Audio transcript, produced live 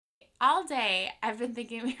all day I've been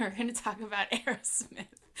thinking we were going to talk about Aerosmith,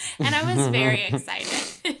 and I was very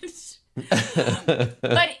excited. But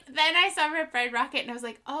then I saw Rip Ride Rocket, and I was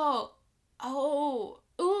like,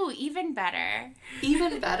 ooh, even better.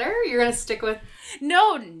 Even better? You're going to stick with...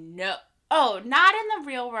 No. Oh, not in the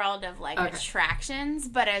real world of, like, attractions,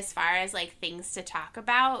 but as far as, like, things to talk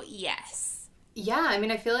about, yes. Yeah, I mean,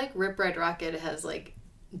 I feel like Rip Ride Rocket has, like,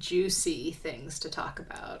 juicy things to talk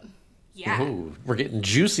about. Yeah. Ooh, we're getting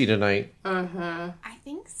juicy tonight. Uh-huh. I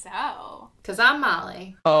think so. Because I'm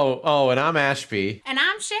Molly. Oh, and I'm Ashby. And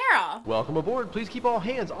I'm Cheryl. Welcome aboard. Please keep all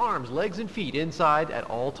hands, arms, legs, and feet inside at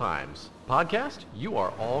all times. Podcast, you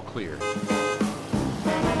are all clear.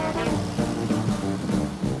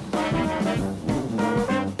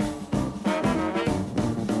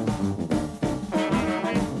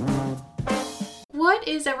 What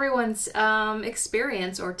is everyone's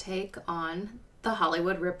experience or take on the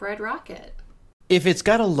Hollywood Rip Ride Rocket? If it's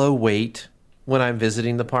got a low wait when I'm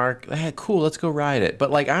visiting the park, cool, let's go ride it. But,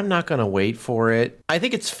 like, I'm not going to wait for it. I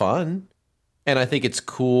think it's fun, and I think it's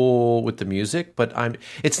cool with the music, but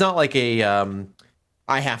it's not like I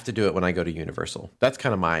have to do it when I go to Universal. That's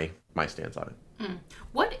kind of my stance on it.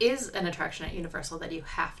 What is an attraction at Universal that you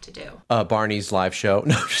have to do? Barney's live show.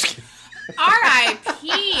 No, I'm just kidding.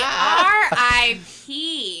 R.I.P.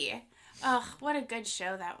 R.I.P. Ugh, what a good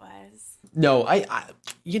show that was. No, I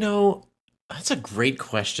that's a great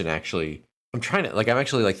question, actually. I'm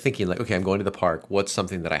actually, like, thinking, like, okay, I'm going to the park. What's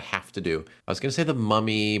something that I have to do? I was going to say The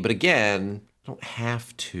Mummy, but again, I don't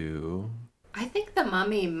have to. I think The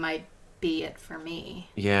Mummy might be it for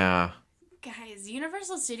me. Yeah. Guys,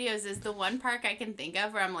 Universal Studios is the one park I can think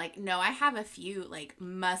of where I'm like, no, I have a few, like,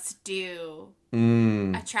 must-do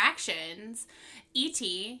attractions.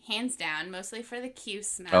 E.T., hands down, mostly for the Q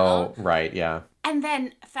smell. Oh, right, yeah. And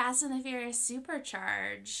then Fast and the Furious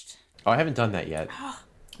Supercharged. Oh, I haven't done that yet.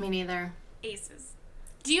 Me neither. Aces.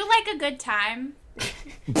 Do you like a good time?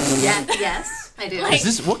 Yes, I do. Is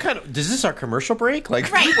this our commercial break?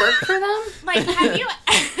 Like, right. You work for them? Like, have you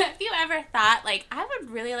ever thought, like, I would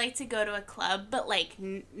really like to go to a club, but, like,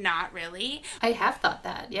 not really? I have thought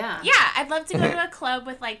that, yeah. Yeah, I'd love to go to a club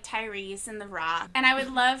with, like, Tyrese and The Rock. And I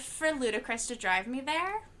would love for Ludacris to drive me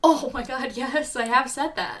there. Oh my god, yes, I have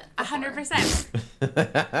said that.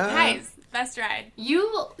 100%. Guys, best ride.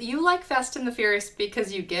 You like Fast and the Furious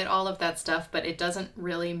because you get all of that stuff, but it doesn't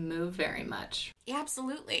really move very much. Yeah,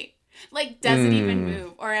 absolutely. Like, does it even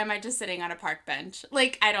move? Or am I just sitting on a park bench?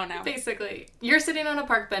 Like, I don't know. Basically, you're sitting on a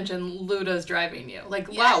park bench and Luda's driving you. Like,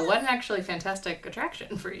 Yes. Wow, what an actually fantastic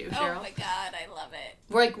attraction for you, Cheryl. Oh my god, I love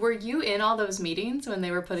it. Were you in all those meetings when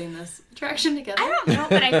they were putting this attraction together? I don't know,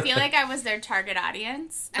 but I feel like I was their target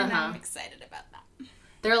audience, and I'm excited about that.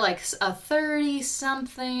 They're like a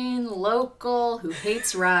 30-something local who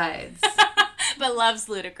hates rides. But loves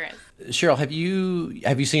Ludacris. Cheryl, have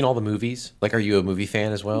you seen all the movies? Like, are you a movie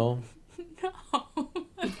fan as well? No.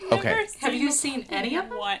 Okay. Have you seen any of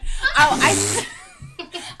them? What? Oh,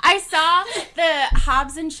 I saw the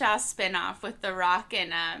Hobbs and Shaw spinoff with The Rock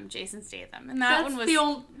and Jason Statham, and that one was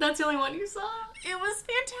that's the only one you saw. It was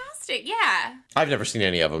fantastic. Yeah. I've never seen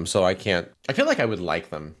any of them, so I can't. I feel like I would like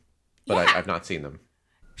them, but Yeah. I've not seen them.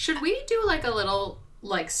 Should we do like a little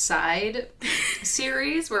side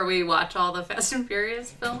series where we watch all the Fast and Furious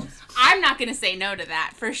films? I'm not going to say no to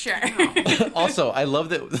that for sure. Also, I love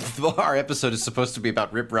that our episode is supposed to be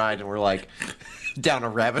about Rip Ride, and we're like down a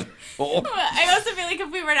rabbit hole. I also feel like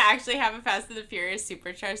if we were to actually have a Fast and the Furious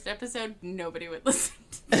Supercharged episode, nobody would listen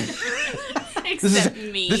to it. Except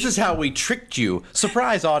me. This is how we tricked you.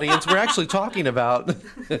 Surprise, audience. We're actually talking about...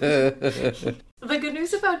 The good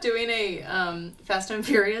news about doing a Fast and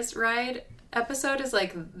Furious ride episode is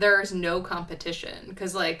like there's no competition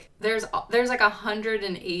because like there's like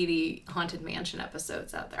 180 Haunted Mansion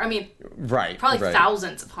episodes out there. I mean, right, probably right.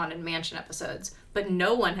 Thousands of Haunted Mansion episodes, but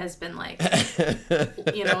no one has been like,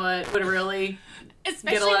 you know what, would really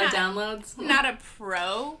Especially get a lot of downloads. Not a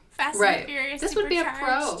pro Fast and Right. the Furious This would be a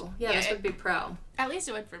Supercharged. pro. Yeah, this would be pro. At least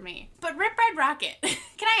it would for me. But Rip Ride Rocket,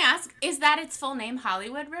 can I ask, is that its full name,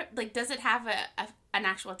 Hollywood Rip? Like, does it have an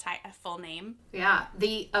actual a full name? Yeah,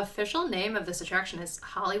 the official name of this attraction is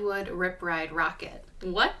Hollywood Rip Ride Rocket.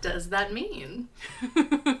 What does that mean?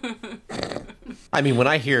 I mean, when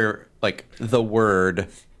I hear, like, the word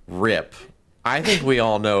rip, I think we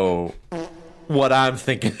all know what I'm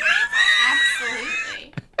thinking.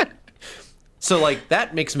 Absolutely. So, like,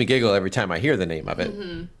 that makes me giggle every time I hear the name of it.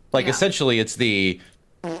 Mm-hmm. Like, Yeah. essentially, it's the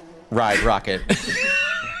Ride Rocket.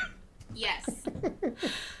 Yes.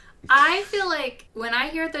 I feel like when I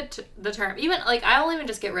hear the term, even like I'll even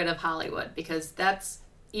just get rid of Hollywood because that's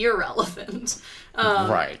irrelevant.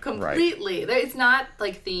 Right. Completely. It's not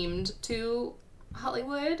like themed to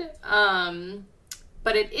Hollywood.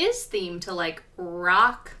 But it is themed to like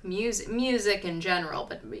rock music in general.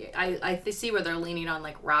 But I see where they're leaning on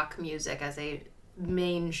like rock music as a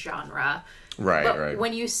main genre. Right.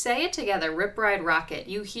 When you say it together, Rip Ride Rocket,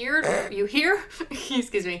 you hear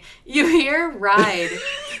excuse me, you hear ride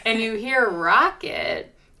and you hear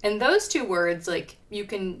rocket, and those two words, like you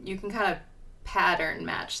can kind of pattern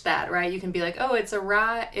match that, right? You can be like, oh, it's a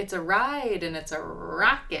ride and it's a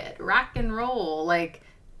rocket, rock and roll. Like,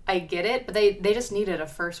 I get it, but they just needed a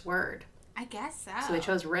first word. I guess so. So they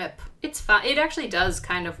chose Rip. It's fine. It actually does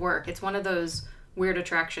kind of work. It's one of those weird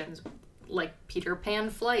attractions like Peter Pan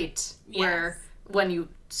Flight, where when you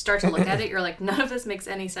start to look at it, you're like, none of this makes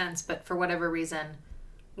any sense, but for whatever reason,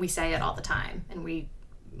 we say it all the time, and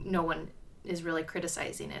no one is really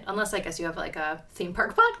criticizing it, unless I guess you have like a theme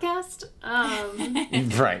park podcast.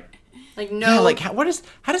 Right. Like no, yeah, like how does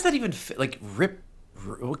that even fit? Like Rip,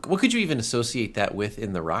 what could you even associate that with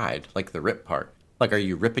in the ride? Like the Rip part. Like, are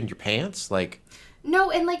you ripping your pants? Like.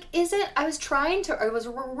 No, and like, I was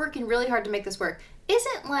working really hard to make this work.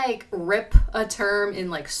 Isn't like rip a term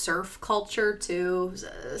in like surf culture too?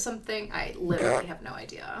 Something? I literally have no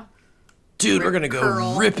idea. Dude, we're gonna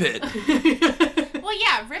go rip it. Well,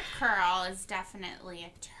 yeah, rip curl is definitely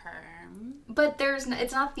a term. But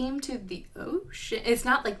it's not themed to the ocean. It's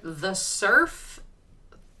not like the surf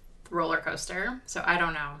roller coaster. So I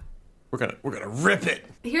don't know. We're gonna rip it.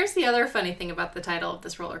 Here's the other funny thing about the title of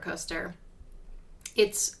this roller coaster.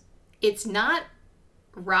 It's not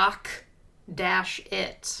rock-it,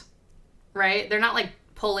 right? They're not like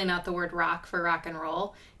pulling out the word rock for rock and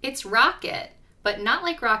roll. It's rocket, but not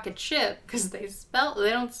like rocket ship, because they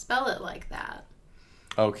don't spell it like that.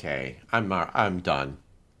 Okay, I'm done.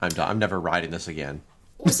 I'm never riding this again.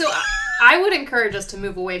 So I would encourage us to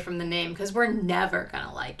move away from the name, because we're never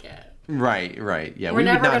gonna like it. Right. Yeah, we're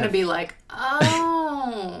never gonna be like,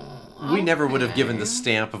 oh. We never would have given the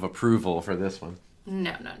stamp of approval for this one.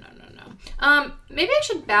 No. Maybe I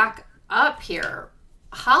should back up here.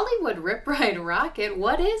 Hollywood Rip Ride Rocket,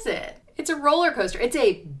 what is it? It's a roller coaster. It's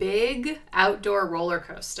a big outdoor roller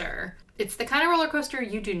coaster. It's the kind of roller coaster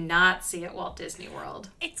you do not see at Walt Disney World.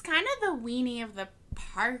 It's kind of the weenie of the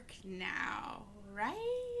park now,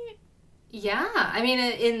 right? Yeah. I mean,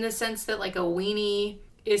 in the sense that like a weenie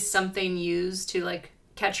is something used to like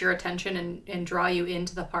catch your attention and draw you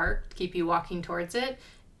into the park, to keep you walking towards it.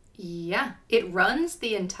 Yeah, it runs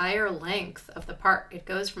the entire length of the park. It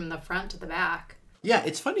goes from the front to the back. Yeah,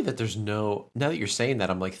 it's funny that now that you're saying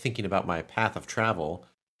that, I'm like thinking about my path of travel.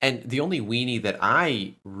 And the only weenie that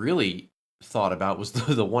I really thought about was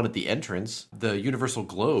the one at the entrance, the Universal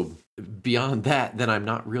Globe. Beyond that, then I'm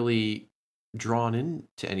not really drawn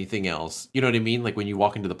into anything else. You know what I mean? Like when you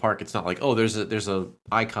walk into the park, it's not like, oh, there's a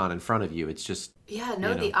icon in front of you. It's just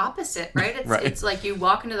the opposite, right? It's right. It's like you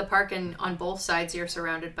walk into the park and on both sides you're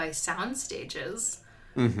surrounded by sound stages.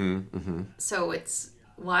 Mm-hmm. So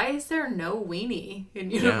why is there no weenie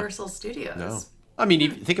in Universal Studios? No. I mean,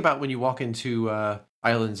 you think about when you walk into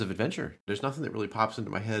Islands of Adventure. There's nothing that really pops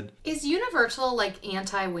into my head. Is Universal like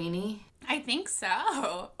anti-weenie? I think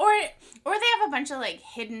so. Or they have a bunch of like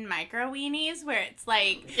hidden micro weenies where it's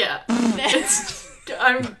like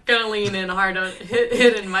I'm gonna lean in hard on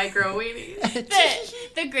hidden micro weenies.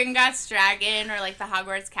 the Gringotts Dragon or like the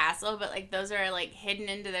Hogwarts Castle, but like those are like hidden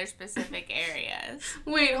into their specific areas.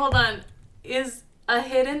 Wait, hold on. Is a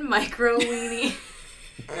hidden micro weenie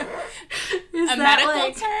a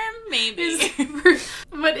medical term? Maybe.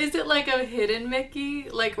 But is it like a hidden Mickey?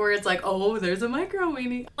 Like where it's like, oh, there's a micro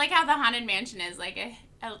weenie. Like how the Haunted Mansion is like a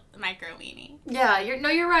micro weenie. Yeah,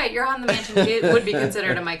 you're right. Your Haunted Mansion would be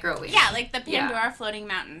considered a micro weenie. Yeah, like the Pandora Floating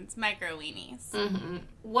Mountains, micro weenies. Mm-hmm.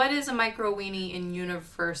 What is a micro weenie in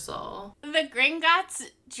Universal? The Gringotts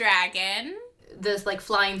Dragon. This like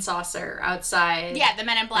flying saucer outside. Yeah, the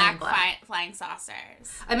Men in Black, flying saucers.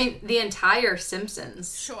 I mean, the entire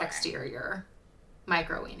Simpsons exterior,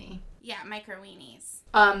 micro weenie. Yeah, micro weenies.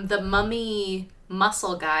 The Mummy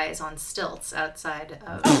muscle guys on stilts outside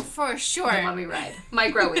of. Oh, for sure. The Mummy ride,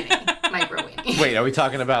 micro weenie. Wait, are we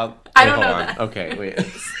talking about? I don't know that. Okay, wait.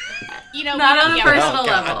 Not on a personal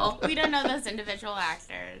level. We don't know those individual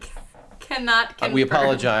actors. Cannot confirm. We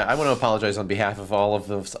apologize. I want to apologize on behalf of all of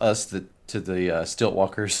us to the stilt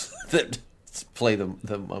walkers that play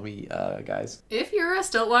the mummy guys. If you're a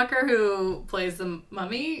stilt walker who plays the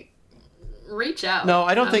mummy, reach out. No,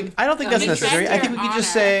 I don't think that's necessary. I think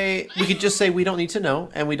we could just say we don't need to know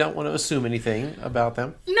and we don't want to assume anything about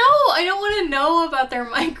them. No, I don't want to know about their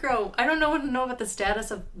micro. I don't want to know about the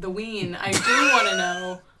status of the ween. I do want to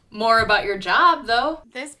know more about your job, though.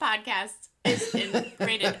 This podcast is in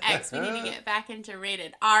rated X. We need to get back into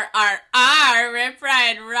rated RRR, Rip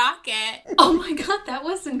Ride Rocket. Oh my god, that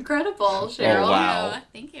was incredible, Cheryl. Oh, wow. Oh,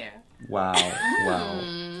 thank you. Wow.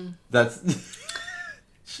 That's...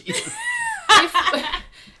 Jesus.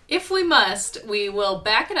 If we must, we will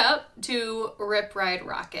back it up to Rip Ride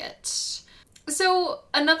Rocket. So,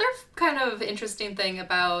 another kind of interesting thing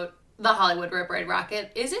about the Hollywood Rip Ride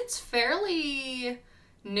Rocket is it's fairly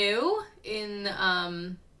new in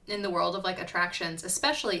the world of like attractions,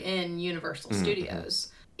 especially in Universal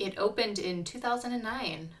Studios. It opened in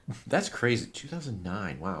 2009. That's crazy.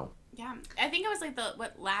 2009. Wow. Yeah, I think it was like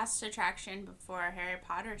the last attraction before Harry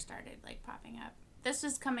Potter started like popping up. This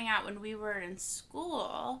was coming out when we were in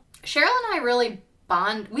school. Cheryl and I really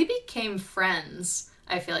we became friends.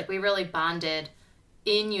 I feel like we really bonded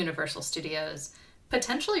in Universal Studios,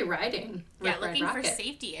 potentially riding Rip Ride looking Rocket. for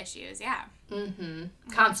safety issues, yeah.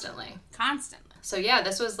 Constantly. So yeah,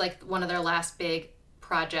 this was like one of their last big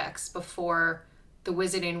projects before the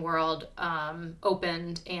Wizarding World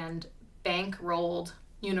opened and bankrolled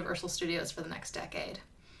Universal Studios for the next decade.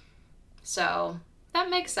 So that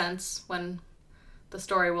makes sense when the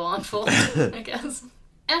story will unfold, I guess.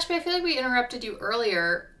 Ashby, I feel like we interrupted you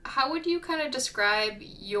earlier. How would you kind of describe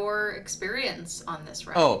your experience on this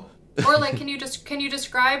ride? Oh. Or like, can you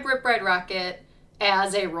describe Rip Ride Rocket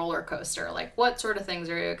as a roller coaster? Like, what sort of things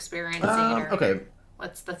are you experiencing? Okay.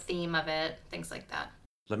 What's the theme of it? Things like that.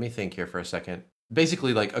 Let me think here for a second.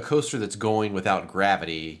 Basically, like a coaster that's going without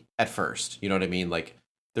gravity at first. You know what I mean? Like,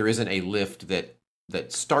 there isn't a lift that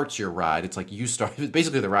starts your ride. It's like you start.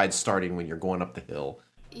 Basically, the ride's starting when you're going up the hill.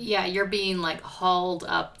 Yeah, you're being like hauled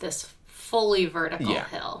up this fully vertical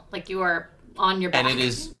hill. Like you are on your back. And it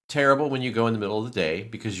is terrible when you go in the middle of the day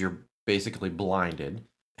because you're basically blinded.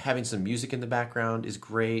 Having some music in the background is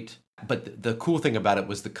great. But the cool thing about it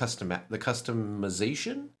was the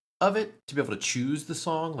customization of it, to be able to choose the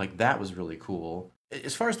song. Like, that was really cool.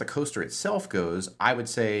 As far as the coaster itself goes, I would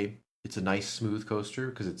say it's a nice, smooth coaster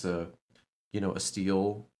because it's a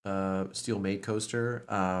steel made coaster.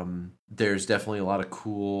 There's definitely a lot of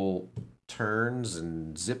cool turns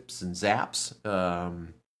and zips and zaps.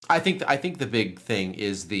 I think the big thing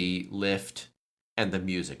is the lift and the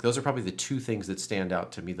music. Those are probably the two things that stand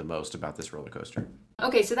out to me the most about this roller coaster.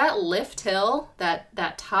 Okay, so that lift hill,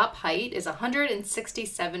 that top height is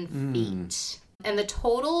 167 feet. And the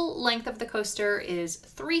total length of the coaster is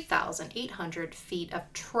 3,800 feet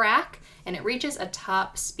of track, and it reaches a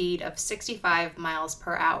top speed of 65 miles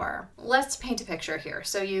per hour. Let's paint a picture here.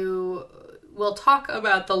 So we'll talk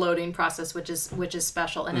about the loading process, which is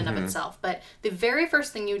special in and of itself. But the very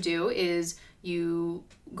first thing you do is you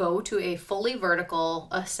go to a fully vertical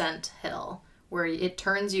ascent hill where it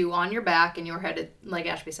turns you on your back and you're headed, like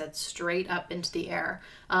Ashby said, straight up into the air.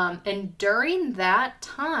 And during that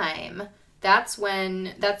time, that's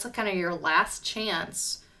kind of your last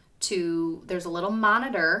chance there's a little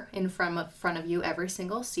monitor in front of you every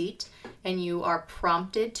single seat, and you are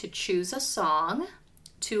prompted to choose a song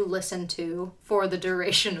to listen to for the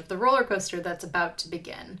duration of the roller coaster that's about to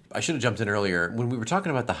begin. I should have jumped in earlier when we were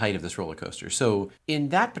talking about the height of this roller coaster. So in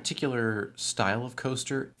that particular style of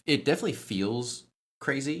coaster, it definitely feels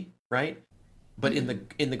crazy, right? But in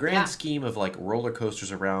the grand scheme of like roller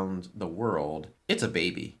coasters around the world, it's a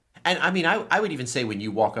baby. And I mean, I would even say when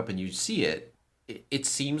you walk up and you see it, it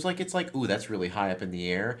seems like it's like, ooh, that's really high up in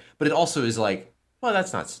the air. But it also is like, well,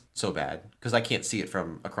 that's not so bad because I can't see it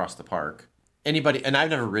from across the park. Anybody, and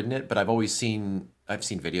I've never ridden it, but I've seen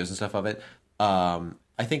videos and stuff of it. I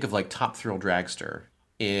think of like Top Thrill Dragster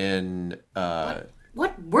in...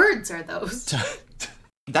 What words are those?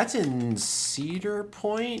 That's in Cedar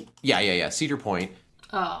Point? Yeah, Cedar Point.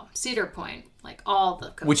 Oh, Cedar Point. Like all the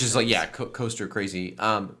coasters. Which is like, yeah, coaster crazy.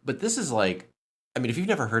 But this is like, I mean, if you've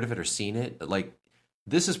never heard of it or seen it, like,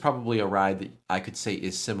 this is probably a ride that I could say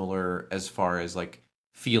is similar as far as like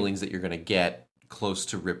feelings that you're going to get close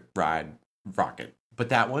to Rip Ride Rocket. But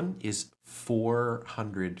that one is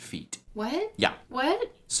 400 feet. What? Yeah.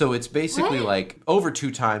 What? So it's basically like over 2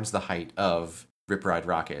 times the height of Rip Ride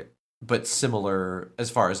Rocket, but similar as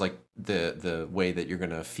far as like the way that you're going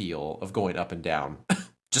to feel of going up and down.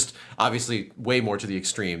 Just obviously way more to the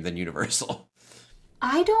extreme than Universal.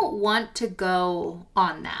 I don't want to go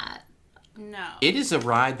on that. No. It is a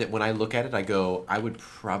ride that when I look at it, I go, I would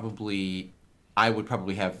probably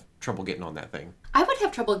have trouble getting on that thing. I would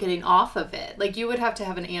have trouble getting off of it. Like, you would have to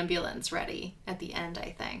have an ambulance ready at the end,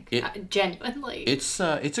 I think. Genuinely. It's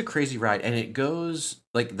a crazy ride, and it goes,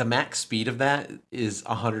 like, the max speed of that is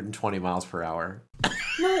 120 miles per hour.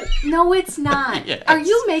 No, it's not. Yes. Are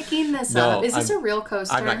you making this No, up? Is this a real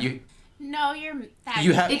coaster? I'm not. No, that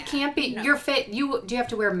You have- It can't be your fit. Do you have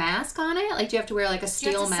to wear a mask on it? Like, do you have to wear like a Do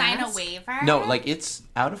you steel have to mask? sign a waiver? No, like it's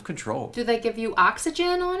out of control. Do they give you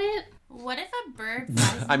oxygen on it? What if a bird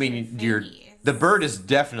flies I into mean, your face? the bird is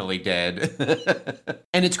definitely dead.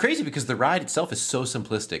 And it's crazy because the ride itself is so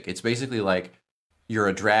simplistic. It's basically like you're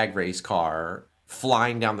a drag race car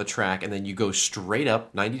flying down the track, and then you go straight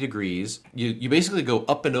up 90 degrees. You basically go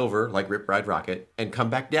up and over like Rip Ride Rocket and come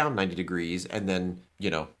back down 90 degrees, and then,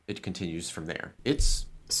 it continues from there. It's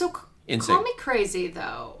So insane. call me crazy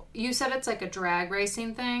though. You said it's like a drag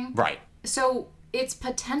racing thing. Right. So it's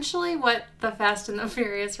potentially what the Fast and the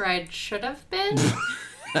Furious ride should have been.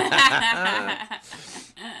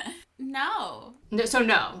 No. No, so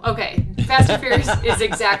no. Okay. Fast and Furious is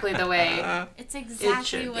exactly the way. It's exactly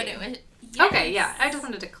should what be. it was. Okay, Yes. yeah. I just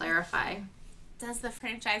wanted to clarify. Does the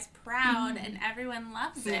franchise proud and everyone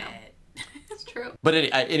loves Yeah. it. It's true. But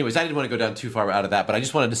anyways, I didn't want to go down too far out of that, but I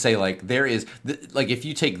just wanted to say, like, there is, like, if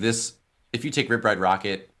you take Rip Ride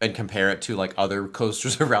Rocket and compare it to, like, other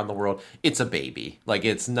coasters around the world, it's a baby. Like,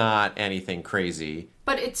 it's not anything crazy.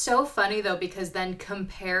 But it's so funny though, because then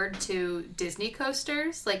compared to Disney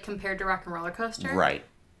coasters, like compared to Rock and Roller Coaster, Right.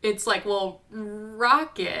 it's like, well,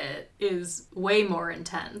 Rocket is way more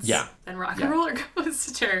intense than Rock and Roller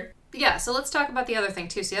Coaster. Yeah, so let's talk about the other thing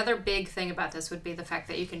too. So the other big thing about this would be the fact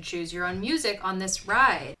that you can choose your own music on this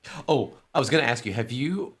ride. Oh, I was going to ask you, have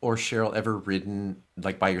you or Cheryl ever ridden,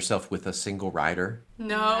 like, by yourself with a single rider?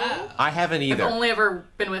 No. I haven't either. I've only ever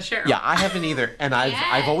been with Cheryl. Yeah, I haven't either, and I've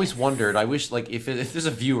Yes. always wondered. I wish, like, if there's a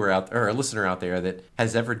viewer out or a listener out there that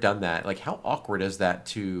has ever done that, like, how awkward is that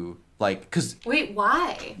to, like, because Wait,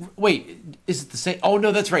 why? wait, is it the same? Oh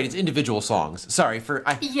no, that's right, it's individual songs. Sorry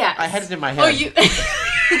Yes. I had it in my head. Oh, you.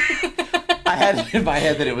 I had it in my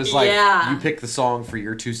head that it was like Yeah. you pick the song for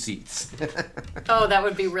your two seats. Oh, that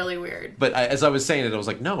would be really weird. But as I was saying it, I was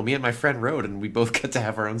like, no, me and my friend rode, and we both got to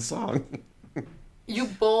have our own song. You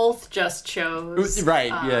both just chose. Right,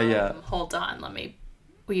 yeah. Hold on, let me.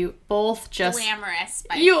 You both just. Glamorous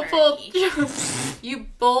by You both Fergie. chose. You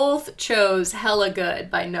both chose "Hella Good"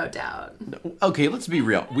 by No Doubt. Okay, let's be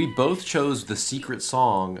real. We both chose the secret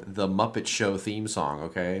song, the Muppet Show theme song.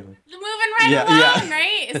 Okay. Moving right Yeah, along, yeah.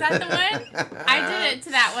 right? Is that the one? I did it to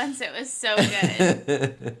that once. It was so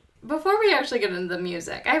good. Before we actually get into the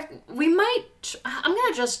music, I'm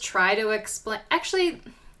gonna just try to explain. Actually,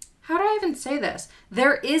 how do I even say this?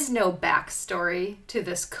 There is no backstory to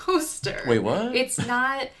this coaster. Wait, what? It's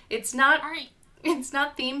not. All right. It's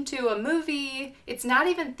not themed to a movie. It's not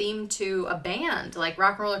even themed to a band. Like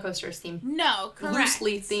Rock and Roller Coaster is themed No, correct.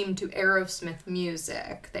 loosely themed to Aerosmith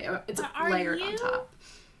music. It's But are layered on you- top.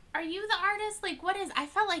 Are you the artist? Like, what is? I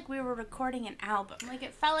felt like we were recording an album. Like,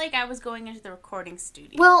 it felt like I was going into the recording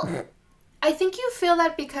studio. Well, I think you feel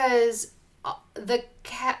that because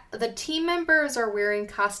the team members are wearing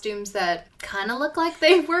costumes that kind of look like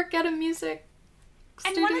they work at a music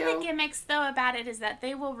and studio. one of the gimmicks, though, about it is that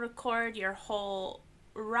they will record your whole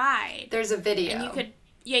ride. There's a video. And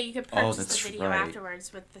you could purchase that's the video right.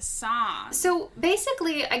 afterwards with the song. So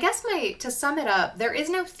basically, I guess to sum it up, there is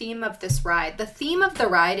no theme of this ride. The theme of the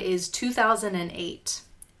ride is 2008.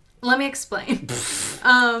 Let me explain.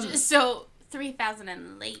 So 3,000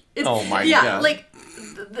 and late. Oh my yeah, God. like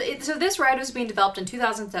so this ride was being developed in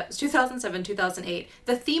 2007, 2008.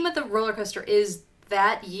 The theme of the roller coaster is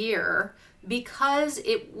that year because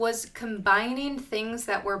it was combining things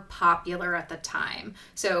that were popular at the time.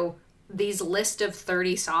 So these list of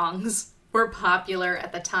 30 songs were popular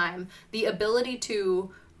at the time. The ability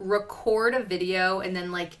to record a video and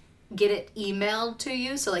then like get it emailed to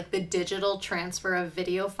you, so like the digital transfer of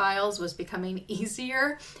video files was becoming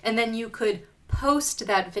easier, and then you could post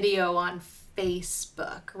that video on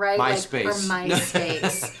Facebook, right? MySpace. Or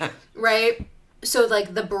MySpace, right? So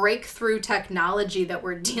like the breakthrough technology that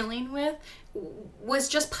we're dealing with was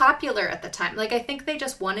just popular at the time. Like I think they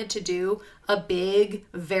just wanted to do a big,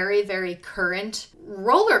 very, very current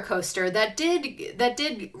roller coaster that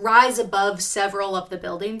did rise above several of the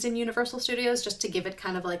buildings in Universal Studios, just to give it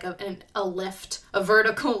kind of like a lift, a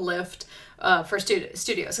vertical lift for studios,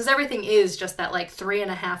 because everything is just that like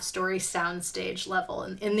 3.5-story soundstage level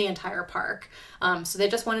in the entire park. So they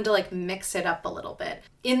just wanted to like mix it up a little bit.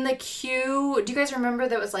 In the queue, do you guys remember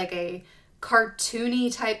there was like a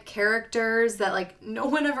cartoony type characters that like no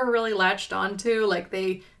one ever really latched onto? Like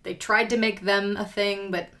they tried to make them a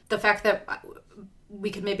thing, but the fact that we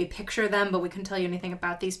could maybe picture them, but we couldn't tell you anything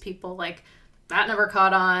about these people, like That never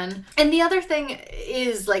caught on. And the other thing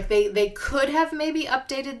is, like, they could have maybe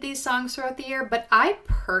updated these songs throughout the year, but I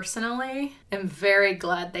personally am very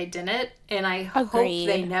glad they didn't, and I hope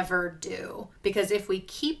they never do. Because if we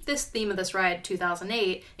keep this theme of this ride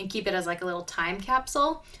 2008 and keep it as like a little time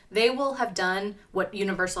capsule, they will have done what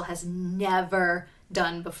Universal has never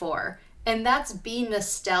done before. And that's be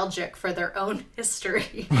nostalgic for their own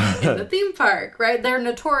history in the theme park, right? They're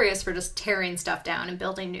notorious for just tearing stuff down and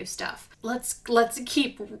building new stuff. Let's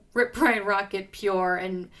keep Rip Ride Rockit pure,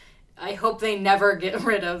 and I hope they never get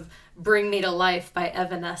rid of Bring Me to Life by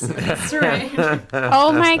Evanescence, right?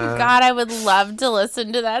 Oh my God, I would love to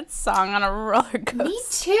listen to that song on a roller coaster. Me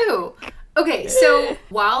too. Okay, so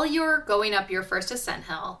while you're going up your first ascent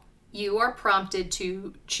hill, you are prompted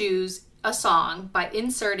to choose a song by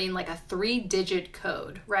inserting like a 3-digit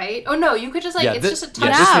code, right? Oh no, you could just like just a touch.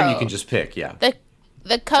 Yeah, this one you can just pick. Yeah.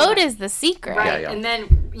 The code is the secret. Right. And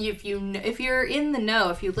then if you're in the know,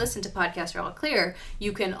 if you listen to Podcast You're All Clear,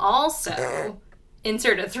 you can also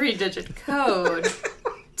insert a 3-digit code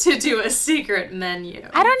to do a secret menu.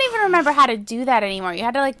 I don't even remember how to do that anymore. You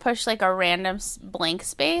had to like push like a random blank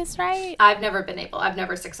space, right? I've never been able. I've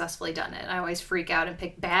never successfully done it. I always freak out and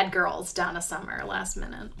pick Bad Girls Donna Summer last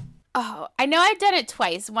minute. Oh, I know I've done it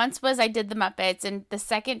twice. Once was I did the Muppets, and the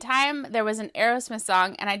second time there was an Aerosmith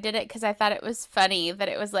song, and I did it because I thought it was funny that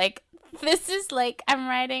it was like, this is like I'm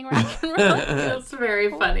riding rock and roll. It's very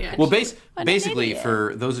funny, actually. Well, basically,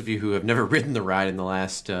 for those of you who have never ridden the ride in the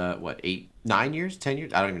last, 8, 9 years, 10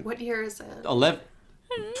 years? I don't even... What year is it? 11,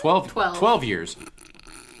 12 years.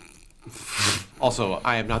 Also,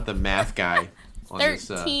 I am not the math guy on 13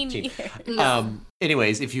 this team. years.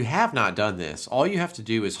 Anyways, if you have not done this, all you have to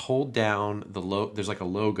do is hold down there's like a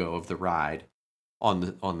logo of the ride on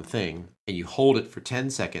the thing, and you hold it for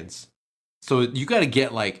 10 seconds. So you got to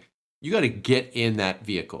get in that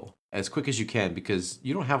vehicle as quick as you can because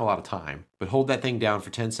you don't have a lot of time. But hold that thing down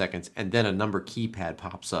for 10 seconds, and then a number keypad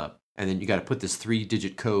pops up. And then you got to put this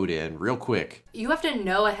 3-digit code in real quick. You have to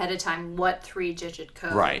know ahead of time what 3-digit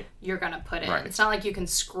code you're going to put in. Right. It's not like you can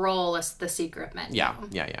scroll the secret menu.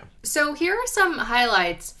 Yeah. So here are some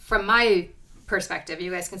highlights from my perspective.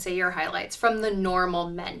 You guys can say your highlights from the normal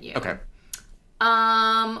menu. Okay.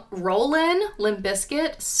 Rollin', Limp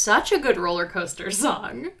Bizkit, such a good roller coaster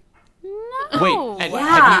song. No. Wait,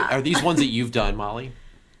 are these ones that you've done, Molly?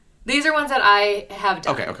 These are ones that I have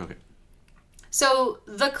done. Okay. So,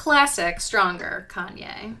 the classic, Stronger,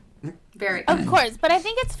 Kanye. Very good. Of course, but I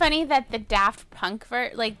think it's funny that the Daft Punk,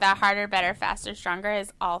 like the Harder, Better, Faster, Stronger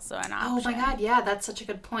is also an option. Oh my God, yeah, that's such a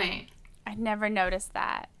good point. I'd never noticed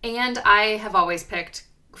that. And I have always picked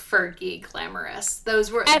Fergie, Glamorous.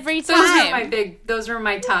 Those were every time. Those were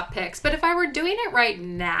my top picks. But if I were doing it right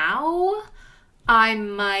now, I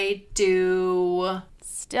might do...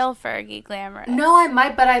 Still Fergie, Glamorous. No, I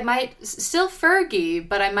might still Fergie,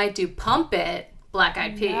 but I might do Pump It, Black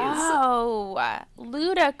Eyed Peas. No,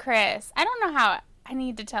 Ludacris. I don't know how. I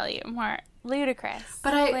need to tell you more. Ludacris,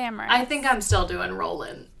 but Glamorous. I think I'm still doing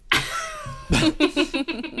Rollin'.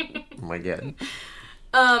 Oh my God.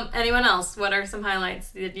 Anyone else? What are some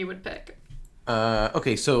highlights that you would pick?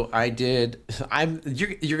 Okay, so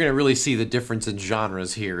you're gonna really see the difference in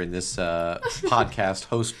genres here in this podcast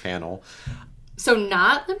host panel. So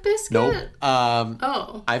not Limp Bizkit?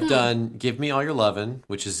 Nope. I've done Give Me All Your Lovin',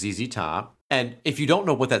 which is ZZ Top. And if you don't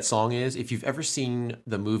know what that song is, if you've ever seen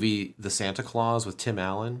the movie The Santa Claus with Tim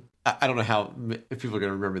Allen, I don't know if people are going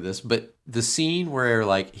to remember this, but the scene where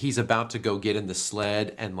like he's about to go get in the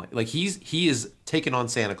sled and like he is taking on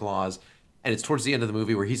Santa Claus, and it's towards the end of the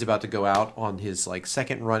movie where he's about to go out on his like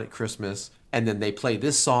second run at Christmas, and then they play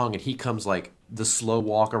this song and he comes like the slow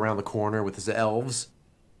walk around the corner with his elves.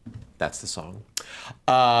 That's the song.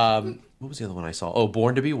 What was the other one I saw? Oh,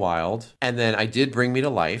 Born to Be Wild. And then I did Bring Me to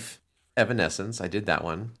Life. Evanescence. I did that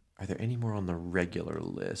one. Are there any more on the regular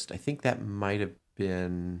list? I think that might have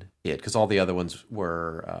been it, because all the other ones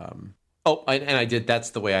were... and I did That's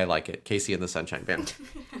the Way I Like It. Casey and the Sunshine Band.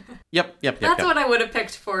 Yep. That's what I would have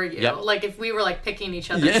picked for you. Yep. Like, if we were, like, picking each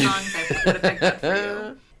other's songs, I would have picked that for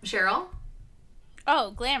you. Cheryl?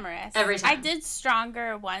 Oh, Glamorous. Every time. I did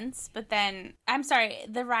Stronger once, but then, I'm sorry,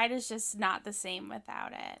 the ride is just not the same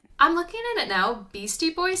without it. I'm looking at it now.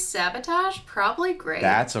 Beastie Boys Sabotage, probably great.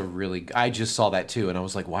 That's a really... I just saw that too, and I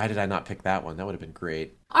was like, why did I not pick that one? That would have been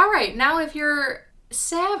great. All right, now if you're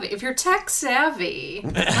savvy, if you're tech savvy,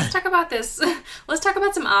 let's talk about this. Let's talk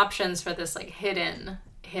about some options for this, like, hidden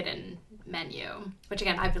menu, which,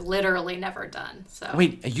 again, I've literally never done. So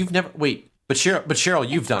Wait, you've never... Wait, but Cheryl,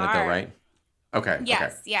 you've done it though, right? Okay.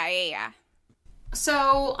 Yes. Okay. Yeah.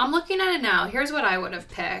 So I'm looking at it now. Here's what I would have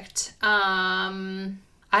picked. I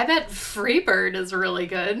I bet Freebird is really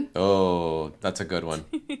good. Oh, that's a good one.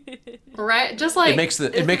 Right? Just like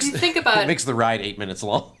if you think about it makes the ride 8 minutes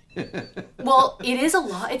long. well, it is a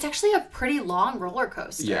lot. It's actually a pretty long roller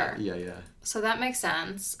coaster. Yeah. So that makes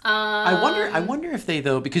sense. I wonder if they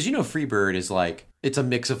though, because Freebird is like it's a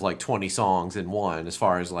mix of like 20 songs in one as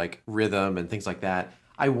far as like rhythm and things like that.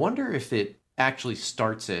 I wonder if it actually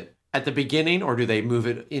starts it at the beginning or do they move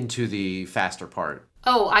it into the faster part?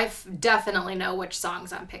 Oh, I definitely know which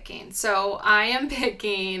songs I'm picking. So I am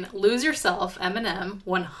picking Lose Yourself, Eminem,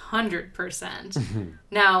 100%.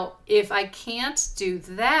 Now, if I can't do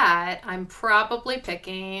that, I'm probably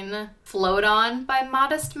picking Float On by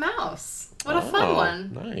Modest Mouse. What a fun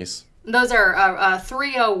one. Nice. Those are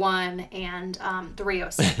 301 and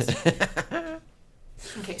 306.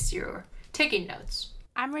 In case you're taking notes.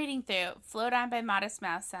 I'm reading through. Float On by Modest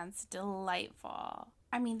Mouse sounds delightful.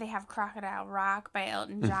 I mean, they have Crocodile Rock by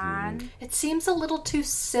Elton John. It seems a little too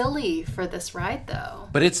silly for this ride, though.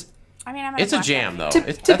 But it's a jam, though.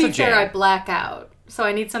 To be fair, I black out. So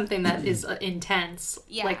I need something that is intense,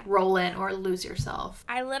 like Roll In or Lose Yourself.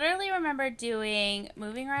 I literally remember doing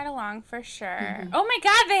Moving Right Along for sure. Oh my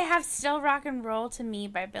God, they have Still Rock and Roll to Me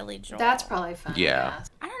by Billy Joel. That's probably fun. Yeah.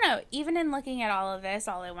 I don't know. Even in looking at all of this,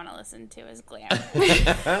 all I want to listen to is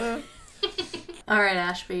Glam. All right,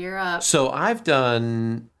 Ashby, you're up. So I've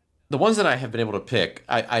done the ones that I have been able to pick.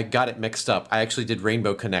 I got it mixed up. I actually did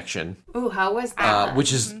Rainbow Connection. Ooh, how was that?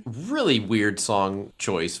 Which is really weird song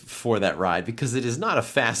choice for that ride because it is not a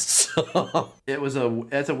fast song.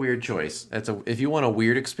 That's a weird choice. If you want a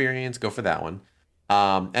weird experience, go for that one.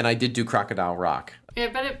 And I did do Crocodile Rock. Yeah,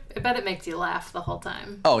 I bet it makes you laugh the whole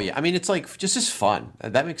time. Oh yeah, I mean it's like just fun.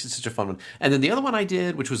 That makes it such a fun one. And then the other one I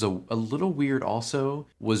did, which was a little weird also,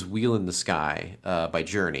 was Wheel in the Sky by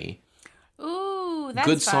Journey. Ooh, that's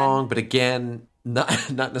good fun. Song, but again, not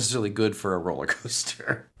necessarily good for a roller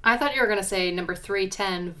coaster. I thought you were gonna say number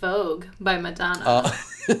 310, Vogue by Madonna.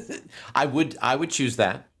 I would choose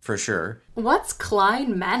that for sure. What's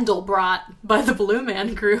Klein Mandelbrot by the Blue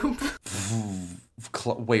Man Group?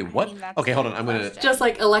 Wait, what? Okay, hold on. I'm gonna just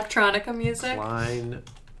like electronica music. Klein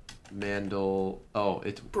Mandel. Oh,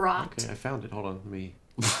 it's Brought. Okay, I found it. Hold on, let me.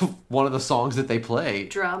 One of the songs that they play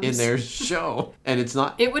Drums. in their show, and it's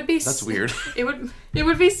not. It would be. That's weird. It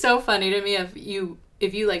would be so funny to me if you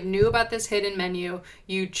like knew about this hidden menu,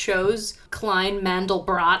 you chose Klein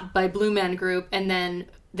Mandelbrot by Blue Man Group, and then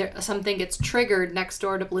something gets triggered next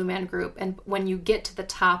door to Blue Man Group, and when you get to the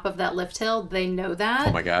top of that lift hill, they know that.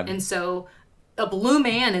 Oh my God! And so a blue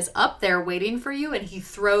man is up there waiting for you, and he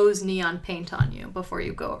throws neon paint on you before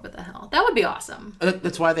you go over the hill. That would be awesome.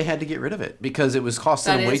 That's why they had to get rid of it, because it was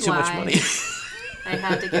costing them way too much money.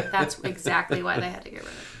 That's exactly why they had to get rid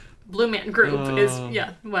of it. Blue Man Group is,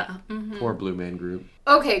 well. Mm-hmm. Poor Blue Man Group.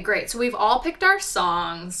 Okay, great. So we've all picked our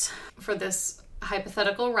songs for this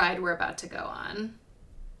hypothetical ride we're about to go on.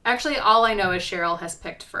 Actually, all I know is Cheryl has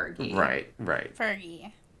picked Fergie. Right.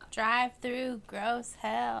 Fergie. Drive through gross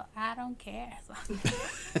hell, I don't care.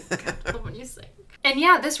 God, when you sing. And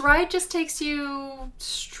yeah, this ride just takes you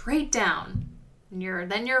straight down.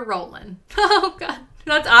 And then you're rolling. Oh God,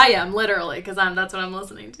 I am literally because that's what I'm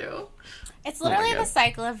listening to. It's literally the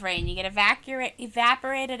cycle of rain. You get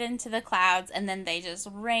evaporated into the clouds, and then they just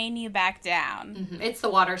rain you back down. Mm-hmm. It's the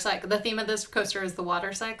water cycle. The theme of this coaster is the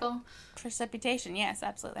water cycle. Precipitation, yes,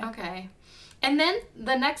 absolutely. Okay, and then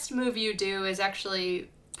the next move you do is actually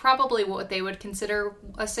probably what they would consider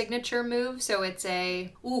a signature move. So it's I'm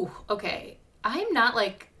not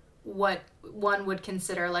like what one would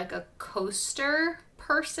consider like a coaster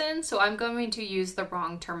person, so I'm going to use the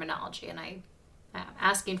wrong terminology, and I'm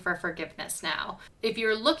asking for forgiveness now. If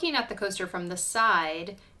you're looking at the coaster from the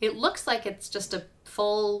side, it looks like it's just a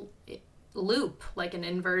full loop, like an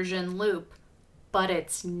inversion loop, but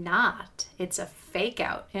it's not. It's a fake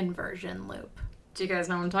out inversion loop. Do you guys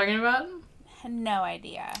know what I'm talking about? No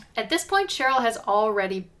idea. At this point, Cheryl has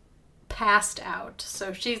already passed out,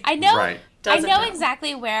 so I know. Right. I know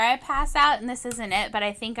exactly where I pass out, and this isn't it. But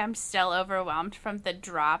I think I'm still overwhelmed from the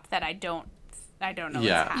drop that I don't know what's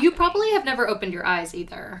happening. You probably have never opened your eyes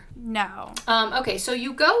either. No. Okay, so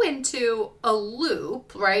you go into a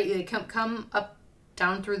loop, right? You come up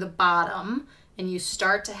down through the bottom, and you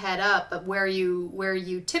start to head up. But where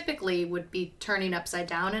you typically would be turning upside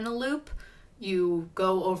down in a loop, you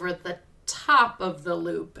go over the top of the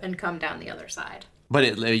loop and come down the other side. But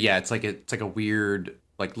it's like a weird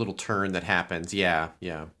like little turn that happens. Yeah.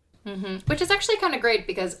 Mm-hmm. Which is actually kind of great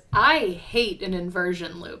because I hate an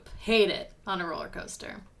inversion loop. Hate it on a roller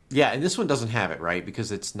coaster. Yeah, and this one doesn't have it, right?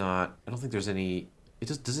 Because it's not. I don't think there's any.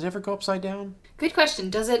 Does it ever go upside down? Good question.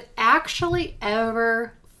 Does it actually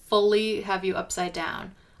ever fully have you upside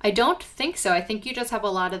down? I don't think so. I think you just have a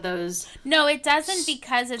lot of those. No, it doesn't,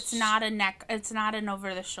 because it's not an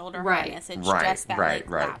over the shoulder harness. It's just that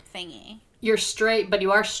lap thingy. You're straight, but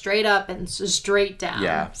you are straight up and straight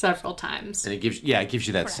down several times. And it gives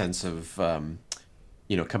you that sense of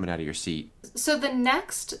coming out of your seat. So the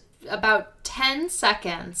next about 10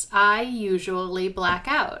 seconds, I usually black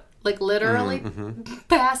out. Like literally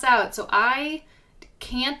pass out. So I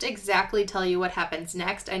can't exactly tell you what happens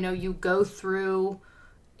next. I know you go through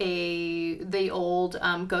the old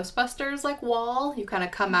Ghostbusters like wall. You kind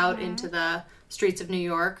of come out into the streets of New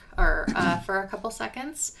York or for a couple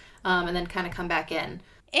seconds, and then kind of come back in.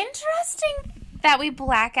 Interesting that we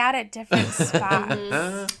black out at different spots.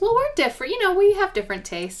 Well, we're different. We have different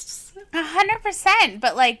tastes. 100%.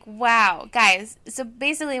 But wow, guys. So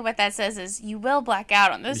basically what that says is you will black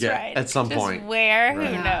out on this ride. At some point. Where? Right.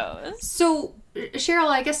 Who knows? So, Cheryl,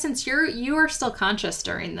 I guess since you are still conscious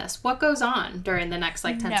during this, what goes on during the next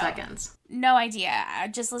 10 seconds? No idea.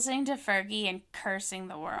 Just listening to Fergie and cursing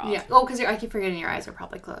the world. Yeah. Oh, because I keep forgetting your eyes are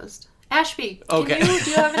probably closed. Ashby, do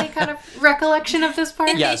you have any kind of recollection of this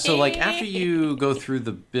part? Yeah, so after you go through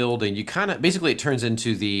the building, you kind of, basically it turns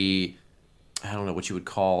into the, I don't know what you would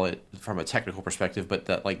call it from a technical perspective, but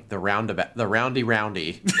the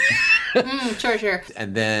roundy. Sure.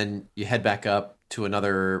 And then you head back up to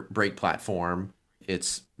another brake platform.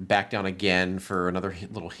 It's back down again for another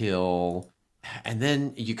little hill. And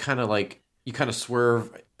then you kind of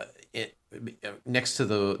swerve next to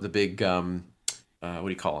the big, what do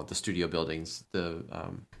you call it? The studio buildings.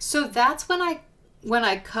 So that's when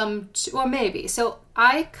I come to, or maybe. So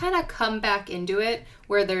I kind of come back into it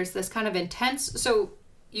where there's this kind of intense. So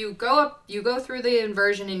you go through the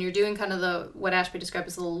inversion, and you're doing kind of what Ashby described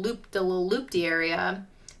as the little loopy area,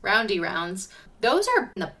 roundy rounds. Those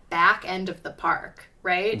are in the back end of the park,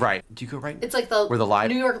 right? Right. Do you go right? It's like the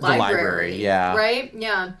New York Library, yeah. Right?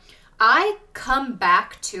 Yeah. I come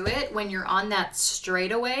back to it when you're on that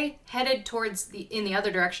straightaway, headed in the other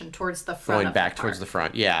direction, towards the front. Going back towards the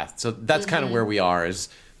front, yeah. So that's kind of where we are. So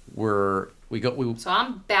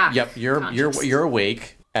I'm back. Yep, you're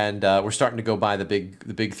awake, and we're starting to go by the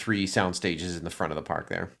big 3 sound stages in the front of the park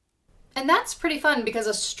there. And that's pretty fun because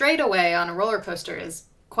a straightaway on a roller coaster is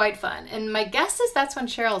quite fun. And my guess is that's when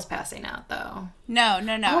Cheryl's passing out, though. No.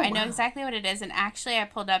 Oh, I know exactly what it is, and actually I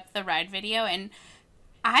pulled up the ride video, and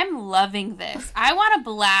I'm loving this. I want to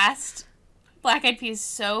blast Black Eyed Peas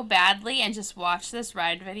so badly and just watch this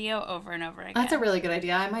ride video over and over again. That's a really good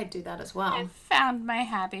idea. I might do that as well. I found my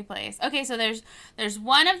happy place. Okay, so there's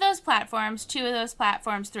 1 of those platforms, 2 of those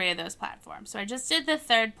platforms, 3 of those platforms. So I just did the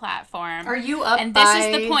 3rd platform. Are you up and by this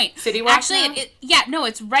is the point. City Walk Actually,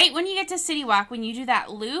 it's right when you get to City Walk, when you do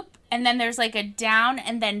that loop, and then there's a down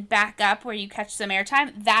and then back up where you catch some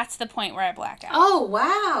airtime. That's the point where I black out. Oh,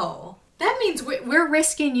 wow. That means we're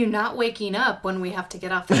risking you not waking up when we have to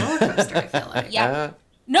get off the roller coaster, I feel like. Yeah.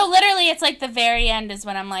 No, literally, it's the very end is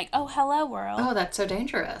when I'm like, oh, hello, world. Oh, that's so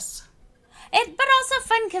dangerous. But also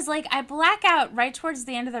fun because, I black out right towards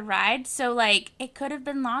the end of the ride, so, it could have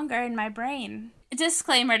been longer in my brain.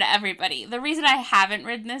 Disclaimer to everybody. The reason I haven't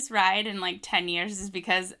ridden this ride in, 10 years is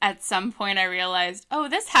because at some point I realized, oh,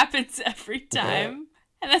 this happens every time.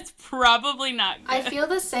 And that's probably not good. I feel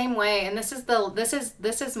the same way, and this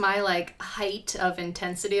is my height of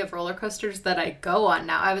intensity of roller coasters that I go on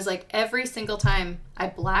now. I was every single time I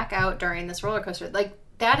black out during this roller coaster,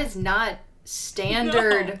 that is not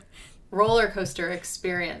standard roller coaster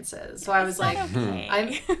experiences. So I was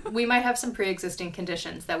okay. we might have some pre-existing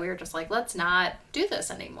conditions that we were just let's not do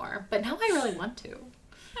this anymore. But now I really want to.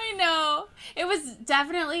 I know. It was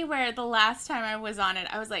definitely where the last time I was on it,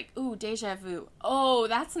 I was like, ooh, deja vu. Oh,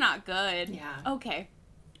 that's not good. Yeah. Okay.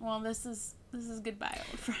 Well, this is goodbye,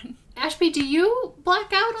 old friend. Ashby, do you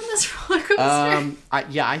black out on this roller coaster?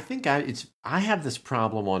 I think I have this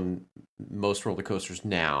problem on most roller coasters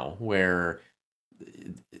now where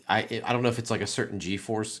I don't know if it's a certain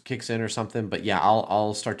G-force kicks in or something, but yeah,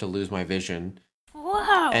 I'll start to lose my vision.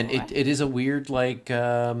 Whoa. And it is a weird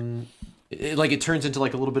it turns into a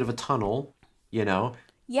little bit of a tunnel, Yes.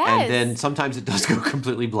 And then sometimes it does go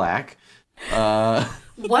completely black.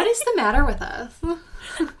 What is the matter with us?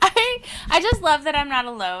 I just love that I'm not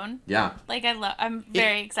alone. Yeah. I'm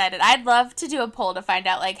very excited. I'd love to do a poll to find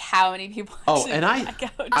out how many people actually black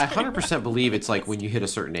out. I 100% believe it's when you hit a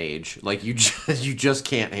certain age, you just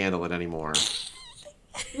can't handle it anymore.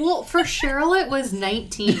 Well, for Cheryl it was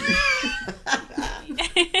 19.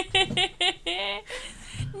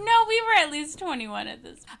 No, we were at least 21 at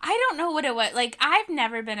this. I don't know what it was. I've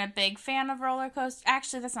never been a big fan of roller coasters.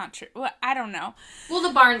 Actually, that's not true. Well, I don't know. Well,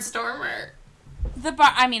 the Barnstormer.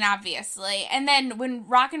 I mean, obviously. And then when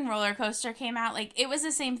Rock and Roller Coaster came out, like, it was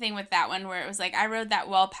the same thing with that one where it was like, I rode that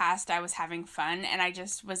well past I was having fun, and I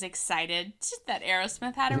just was excited that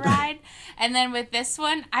Aerosmith had a ride. And then with this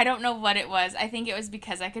one, I don't know what it was. I think it was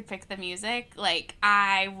because I could pick the music. Like,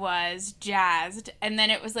 I was jazzed. And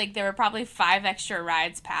then it was like, there were probably 5 extra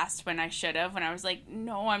rides past when I should have, when I was like,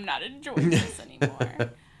 no, I'm not enjoying this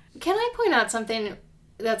anymore. Can I point out something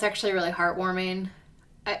that's actually really heartwarming?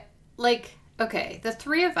 Okay, the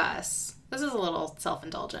three of us, this is a little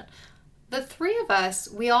self-indulgent. The three of us,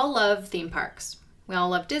 we all love theme parks. We all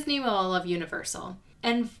love Disney, we all love Universal.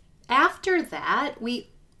 And after that, we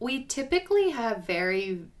typically have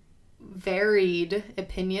very varied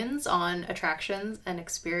opinions on attractions and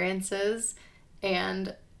experiences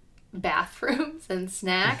and bathrooms and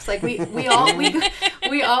snacks. Like we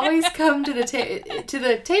always come to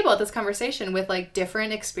the table at this conversation with like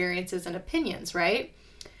different experiences and opinions, right?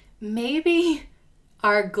 Maybe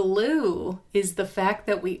our glue is the fact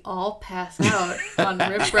that we all pass out on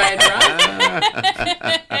Rip Ride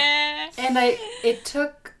Rock. And it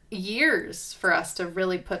took years for us to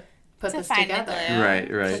really put this together. Right.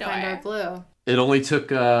 To find our glue. It only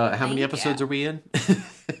took, how many episodes are we in? To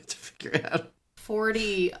figure it out.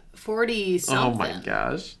 40 something. Oh my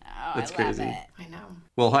gosh. Oh, That's I love crazy. it. I know.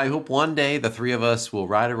 Well, I hope one day the three of us will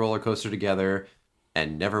ride a roller coaster together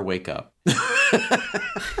and never wake up.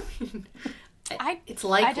 It's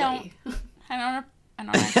likely. I don't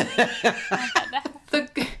know.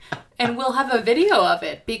 And we'll have a video of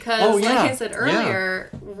it because, like I said earlier,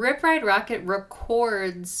 Rip Ride Rocket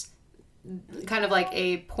records kind of like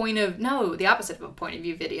the opposite of a point of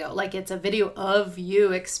view video. Like it's a video of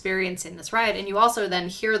you experiencing this ride, and you also then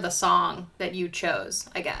hear the song that you chose,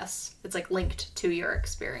 I guess. It's like linked to your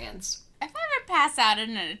experience. If I ever pass out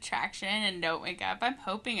in an attraction and don't wake up, I'm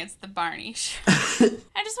hoping it's the Barney show.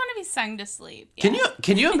 I just want to be sung to sleep. Yeah.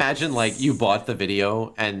 Can you imagine like you bought the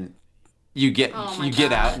video and you get out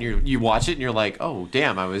and you watch it and you're like, oh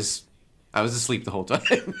damn, I was asleep the whole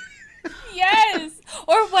time. Yes.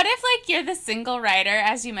 Or what if like you're the single rider,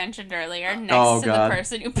 as you mentioned earlier, next to the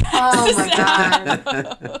person who passes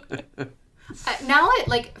out? Now,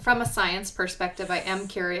 from a science perspective, I am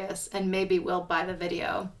curious, and maybe will buy the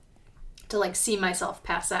video to like see myself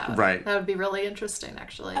pass out. Right. That would be really interesting,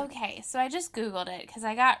 actually. Okay, so I just Googled it because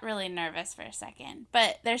I got really nervous for a second.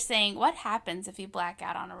 But they're saying, what happens if you black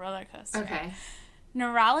out on a roller coaster? Okay.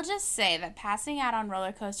 Neurologists say that passing out on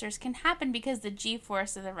roller coasters can happen because the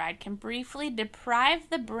G-force of the ride can briefly deprive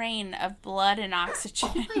the brain of blood and oxygen.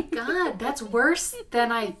 Oh my god, that's worse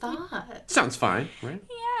than I thought. Sounds fine, right?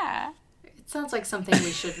 Yeah. It sounds like something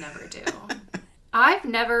we should never do. I've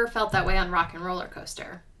never felt that way on Rock and Roller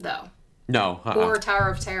Coaster, though. No. Or Tower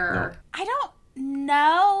of Terror. No. I don't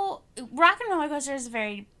know. Rock and Roller Coaster is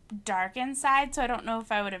very dark inside, so I don't know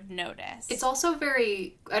if I would have noticed. It's also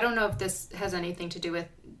very, I don't know if this has anything to do with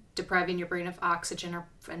depriving your brain of oxygen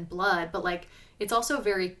and blood, but like it's also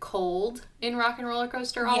very cold in Rock and Roller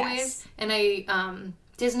Coaster always. Yes. And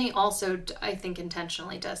Disney also, I think,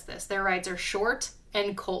 intentionally does this. Their rides are short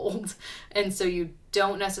and cold, and so you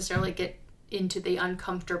don't necessarily get into the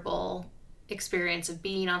uncomfortable experience of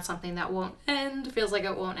being on something that won't end, feels like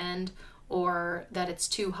it won't end, or that it's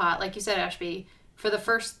too hot. Like you said, Ashby, for the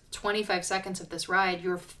first 25 seconds of this ride,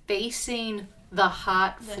 you're facing the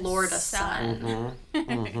hot Florida sun.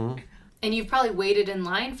 Mm-hmm. Mm-hmm. And you've probably waited in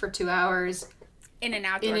line for 2 hours in an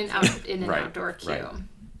outdoor outdoor queue. Right.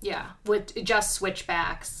 Yeah, with just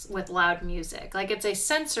switchbacks with loud music. Like it's a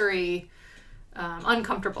sensory,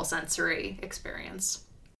 uncomfortable sensory experience.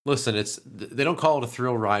 Listen, they don't call it a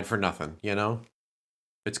thrill ride for nothing, you know?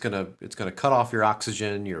 It's gonna cut off your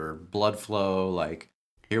oxygen, your blood flow, like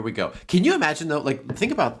here we go. Can you imagine though, like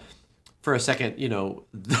think about for a second, you know,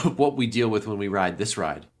 what we deal with when we ride this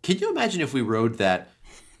ride. Can you imagine if we rode that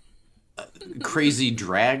crazy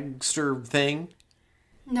dragster thing?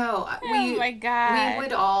 No, oh my god. We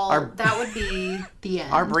would all that would be the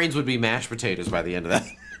end. Our brains would be mashed potatoes by the end of that.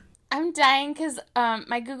 I'm dying because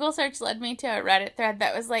my Google search led me to a Reddit thread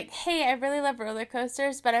that was like, hey, I really love roller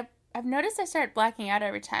coasters, but I've noticed I start blacking out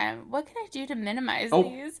every time. What can I do to minimize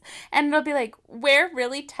these? And it'll be like, wear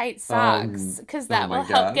really tight socks because that will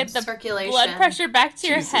help get the circulation, blood pressure back to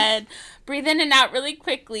your head. Breathe in and out really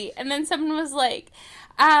quickly. And then someone was like,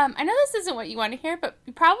 I know this isn't what you want to hear, but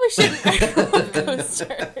you probably shouldn't ride roller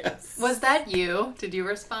coasters. Was that you? Did you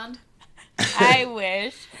respond? I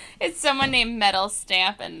wish. It's someone named Metal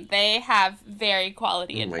Stamp, and they have very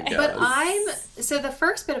quality advice. But so the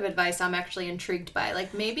first bit of advice I'm actually intrigued by.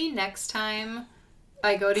 Like maybe next time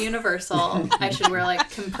I go to Universal. I should wear like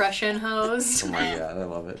compression hose. Oh my god, I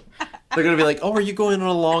love it. They're gonna be like, "Oh, are you going on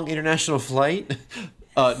a long international flight?"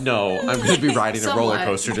 No, I'm gonna be riding a roller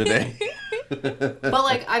coaster today. But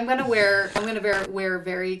like, I'm gonna wear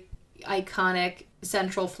very iconic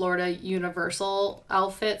Central Florida Universal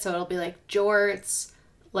outfit. So it'll be like jorts,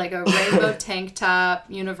 like a rainbow tank top,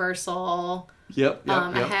 Universal. Yep.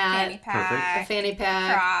 A hat, pack, a fanny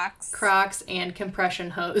pack, Crocs, and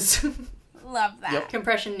compression hose. Love that. Yep.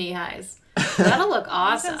 Compression knee highs. That'll look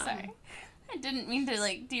awesome. I'm so sorry. I didn't mean to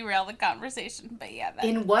like derail the conversation, but yeah.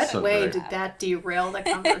 In what So way great. did that derail the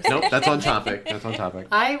conversation? Nope, that's on topic.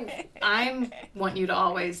 I want you to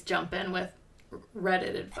always jump in with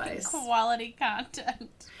Reddit advice. Quality content.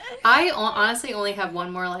 I honestly only have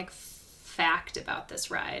one more like fact about this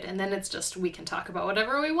ride, and then it's just we can talk about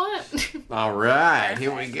whatever we want. All right,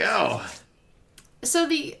 here we go. So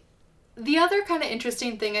the other kind of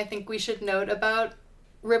interesting thing I think we should note about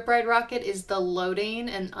Rip Ride Rockit is the loading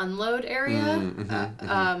and unload area.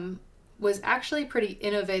 Was actually pretty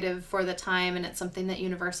innovative for the time, and it's something that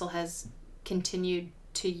Universal has continued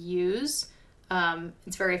to use.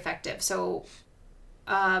 It's very effective. So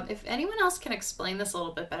if anyone else can explain this a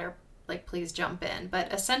little bit better, like please jump in.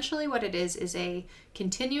 But essentially what it is a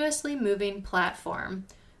continuously moving platform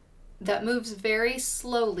that moves very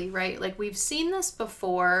slowly, right? Like we've seen this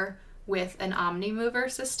before with an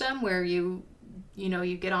OmniMover system where you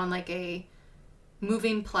get on like a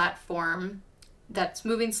moving platform that's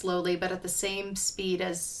moving slowly but at the same speed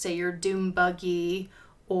as, say, your Doom Buggy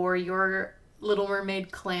or your Little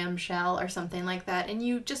Mermaid clamshell or something like that. And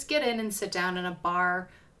you just get in and sit down, and a bar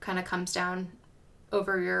kind of comes down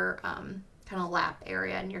over your kind of lap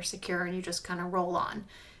area, and you're secure, and you just kind of roll on.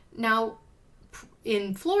 Now,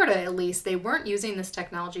 in Florida, at least, they weren't using this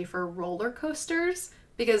technology for roller coasters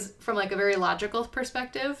because from like a very logical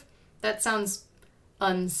perspective, that sounds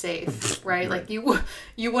unsafe, right? Like you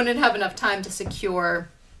wouldn't have enough time to secure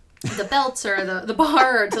the belts or the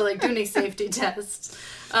bar or to like do any safety tests.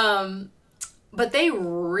 But they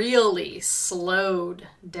really slowed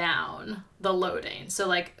down the loading. So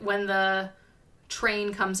like when the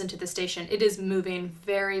train comes into the station, it is moving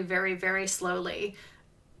very, very, very slowly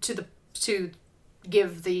to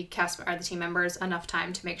give the cast or the team members enough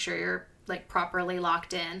time to make sure you're like properly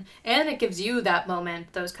locked in, and it gives you that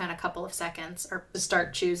moment, those kind of couple of seconds, or to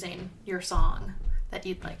start choosing your song that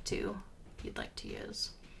you'd like to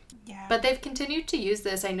use. Yeah. But they've continued to use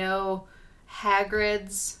this. I know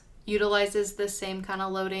Hagrid's utilizes the same kind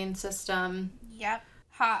of loading system. Yep.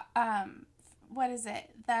 What is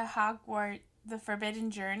it? The Hogwarts, the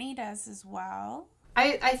Forbidden Journey does as well.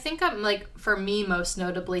 I think I'm like, for me, most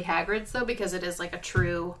notably Hagrid's though, because it is like a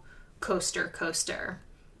true coaster.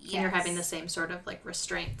 Yes. And you're having the same sort of like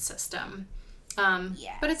restraint system.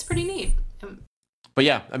 Yes. But it's pretty neat. But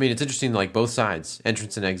yeah, I mean, it's interesting, like both sides,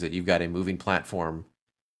 entrance and exit, you've got a moving platform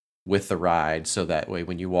with the ride, so that way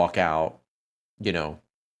when you walk out, you know,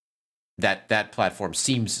 that platform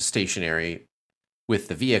seems stationary with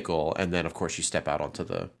the vehicle, and then of course you step out onto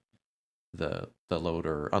the load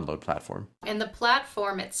or unload platform. And the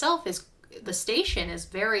platform itself the station is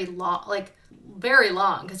very long,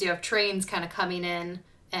 because you have trains kind of coming in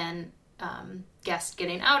and guests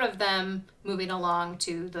getting out of them, moving along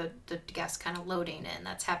to the guests kind of loading in.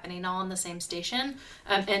 That's happening all in the same station,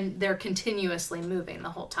 and they're continuously moving the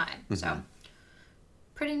whole time. Mm-hmm. So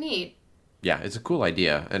pretty neat. Yeah, it's a cool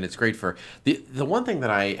idea, and it's great for the one thing that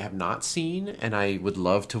I have not seen and I would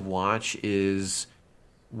love to watch is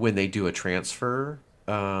when they do a transfer.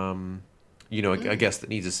 A guest that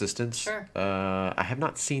needs assistance. Sure. I have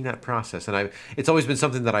not seen that process, and it's always been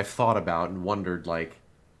something that I've thought about and wondered, like,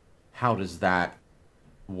 how does that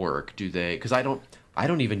work? Do they? Because I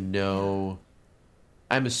don't even know.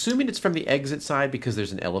 I'm assuming it's from the exit side because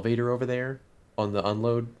there's an elevator over there on the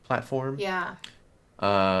unload platform. Yeah.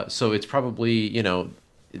 So it's probably,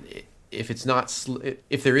 if it's not,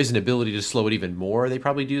 if there is an ability to slow it even more, they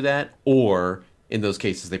probably do that. Or in those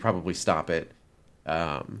cases, they probably stop it,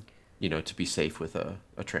 to be safe with a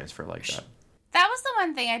transfer like that. That was the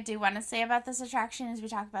one thing I do want to say about this attraction is we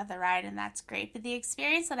talk about the ride, and that's great. But the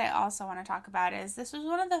experience that I also want to talk about is this was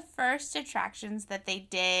one of the first attractions that they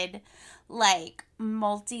did, like,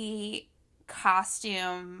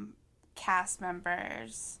 multi-costume cast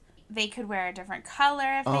members. They could wear a different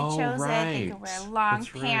color if they chose it. They could wear long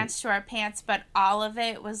pants, short pants, but all of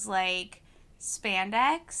it was, like,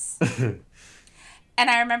 spandex. And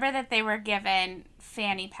I remember that they were given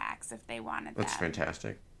fanny packs if they wanted them. That's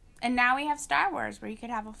fantastic. And now we have Star Wars, where you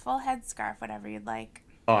could have a full headscarf, whatever you'd like.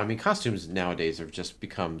 Oh, I mean, costumes nowadays have just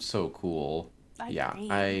become so cool. I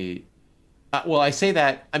agree. Well, I say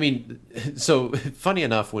that, I mean, so funny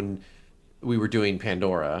enough, when we were doing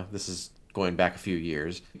Pandora, this is going back a few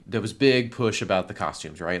years, there was big push about the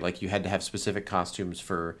costumes, right? Like you had to have specific costumes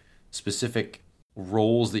for specific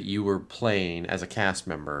roles that you were playing as a cast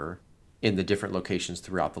member in the different locations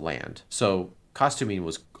throughout the land. So costuming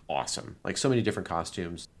was awesome, like so many different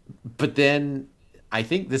costumes. But then I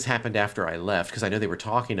think this happened after I left, because I know they were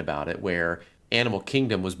talking about it, where Animal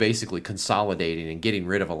Kingdom was basically consolidating and getting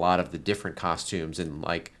rid of a lot of the different costumes and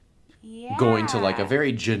like going to like a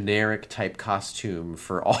very generic type costume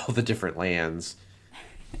for all the different lands.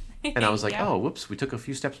 And I was like, oh, whoops, we took a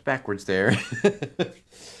few steps backwards there.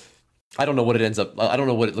 I don't know what it ends up, I don't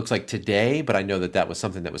know what it looks like today, but I know that that was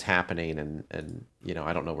something that was happening, and you know,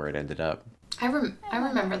 I don't know where it ended up. I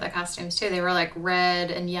remember the costumes too. They were like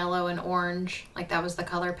red and yellow and orange. Like that was the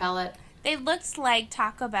color palette. They looked like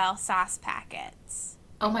Taco Bell sauce packets.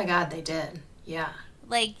 Oh my God, they did. Yeah.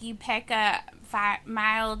 Like you pick a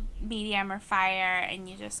mild, medium, or fire, and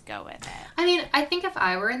you just go with it. I mean, I think if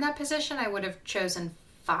I were in that position, I would have chosen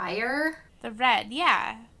fire. The red,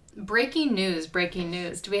 yeah. Breaking news.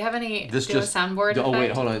 Do we have any A soundboard Oh, effect?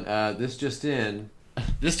 wait, hold on. This just in.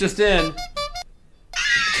 This just in.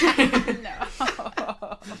 No.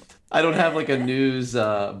 I don't have like a news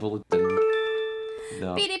bulletin.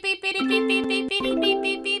 No. Beep, beep, beep, beep, beep, beep, beep, beep, beep,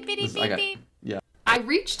 beep, beep, beep, I got, beep. yeah. I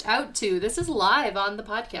reached out to, this is live on the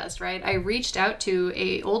podcast, right? I reached out to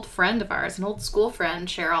a old friend of ours, an old school friend,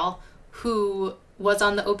 Cheryl, who was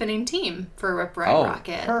on the opening team for Rip Ride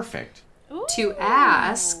Rocket. Perfect. To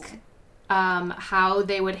ask how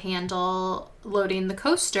they would handle loading the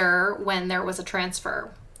coaster when there was a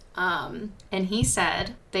transfer. And he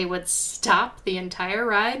said they would stop the entire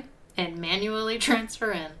ride and manually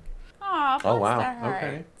transfer in. Oh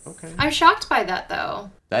wow. Okay. I'm shocked by that,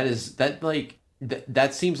 though.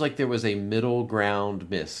 That seems like there was a middle ground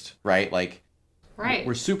missed, right? Like, right.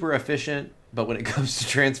 We're super efficient, but when it comes to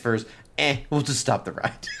transfers, we'll just stop the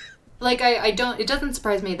ride. Like, it doesn't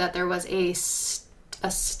surprise me that there was a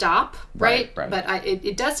stop, right? Right. But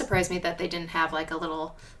it does surprise me that they didn't have like a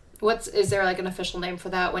little, is there like an official name for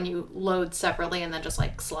that when you load separately and then just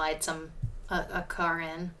like slide a car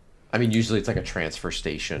in? I mean, usually it's like a transfer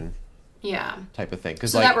station. Yeah. Type of thing.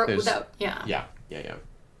 Cause so like, yeah. Yeah.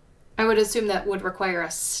 I would assume that would require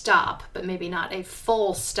a stop, but maybe not a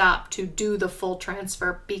full stop to do the full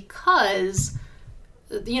transfer, because,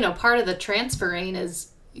 you know, part of the transferring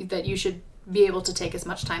is that you should be able to take as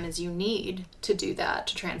much time as you need to do that,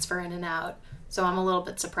 to transfer in and out. So I'm a little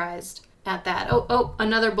bit surprised at that. Oh,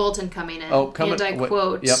 another bulletin coming in. And I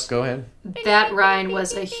quote, yep, go ahead. That ride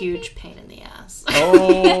was a huge pain in the ass.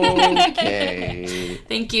 Okay.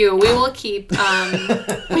 Thank you. We will keep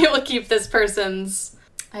this person's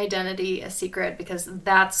identity a secret, because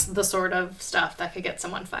that's the sort of stuff that could get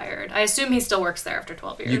someone fired. I assume he still works there after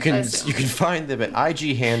 12 years. You can find them at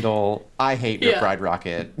IG handle I hate Rip Ride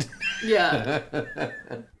Rocket. Yeah.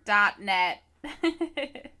 .net.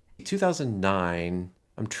 2009.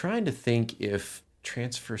 I'm trying to think if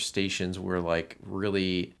transfer stations were like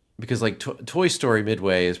really, because like Toy Story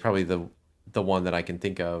Midway is probably the one that I can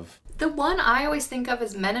think of. The one I always think of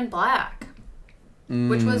is Men in Black,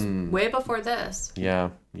 which was way before this.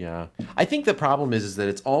 Yeah. I think the problem is that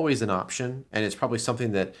it's always an option, and it's probably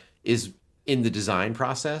something that is in the design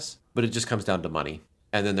process, but it just comes down to money.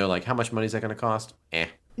 And then they're like, how much money is that going to cost?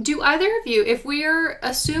 Do either of you, if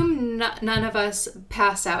assume none of us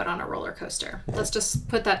pass out on a roller coaster, let's just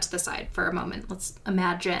put that to the side for a moment. Let's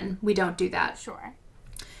imagine we don't do that. Sure.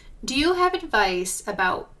 Do you have advice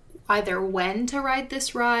about either when to ride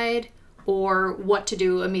this ride, or what to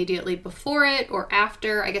do immediately before it or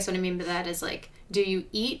after? I guess what I mean by that is like, do you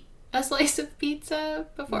eat a slice of pizza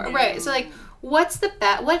before? No. Right. So like, what's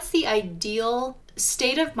the ideal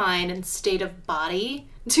state of mind and state of body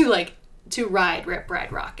to ride Rip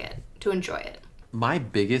Ride Rocket, to enjoy it? My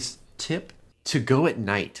biggest tip, to go at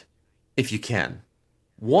night if you can.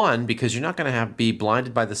 One, because you're not going to be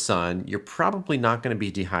blinded by the sun. You're probably not going to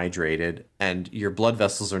be dehydrated, and your blood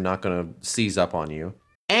vessels are not going to seize up on you.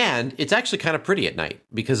 And it's actually kind of pretty at night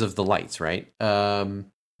because of the lights, right? Oh,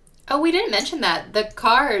 we didn't mention that. The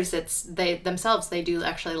cars, they do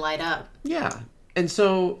actually light up. Yeah. And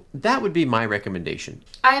so that would be my recommendation.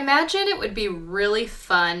 I imagine it would be really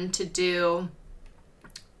fun to do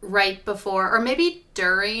right before, or maybe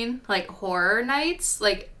during, like, horror nights.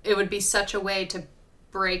 Like, it would be such a way to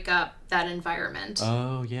break up that environment.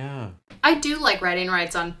 Oh, yeah. I do like riding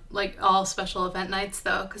rides on, like, all special event nights,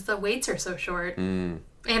 though, because the waits are so short. And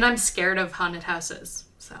I'm scared of haunted houses,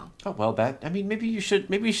 so. Oh, well, maybe you should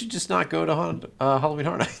just not go to Halloween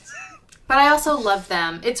Horror Nights. But I also love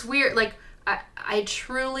them. It's weird, like, I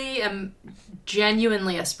truly am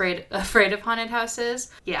genuinely afraid of haunted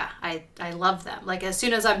houses. Yeah, I love them. Like, as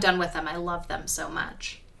soon as I'm done with them, I love them so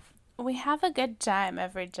much. We have a good time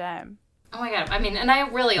every time. Oh my god. I mean, and I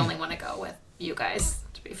really only want to go with you guys,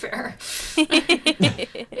 to be fair.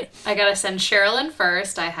 I gotta send Sherilyn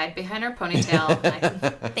first. I hide behind her ponytail. And I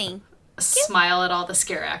Thank smile at all the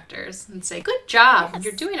scare actors and say, good job. Yes.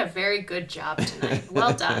 You're doing a very good job tonight.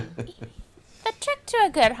 Well done. The trick to a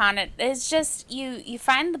good haunted is just you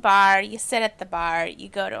find the bar, you sit at the bar, you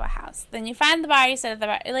go to a house. Then you find the bar, you sit at the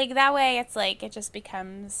bar. Like, that way it's like, it just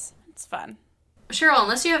becomes, it's fun. Cheryl,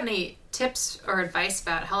 unless you have any tips or advice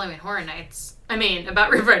about Halloween Horror Nights,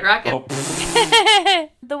 about Rip Ride Rockit. Oh.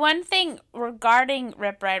 The one thing regarding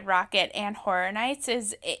Rip Ride Rockit and Horror Nights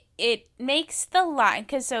is it makes the line,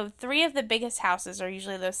 because so 3 of the biggest houses are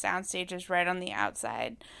usually those sound stages right on the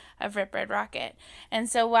outside of Rip Ride Rockit. And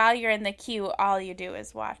so while you're in the queue, all you do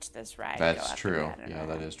is watch this ride. That's true. Yeah,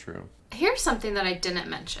 that is true. Here's something that I didn't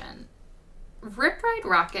mention. Rip Ride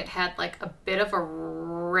Rockit had like a bit of a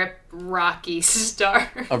Rip Rocky start.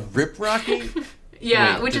 A Rip Rocky?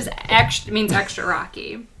 Yeah, wait, which means extra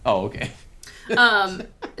rocky. Oh, okay.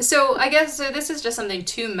 So I guess this is just something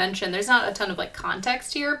to mention. There's not a ton of like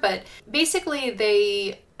context here, but basically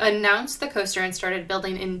they announced the coaster and started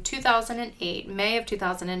building in 2008, May of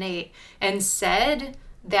 2008, and said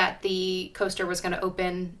that the coaster was going to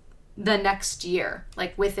open the next year,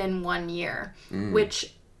 like within 1 year,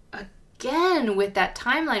 which again, with that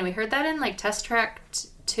timeline, we heard that in like Test Track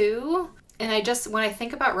 2. And when I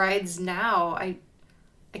think about rides now, I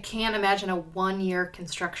can't imagine a 1-year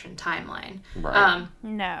construction timeline. Right.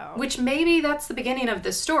 No. Which maybe that's the beginning of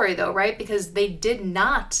this story, though, right? Because they did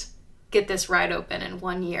not get this ride open in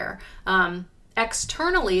 1 year.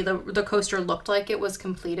 Externally, the coaster looked like it was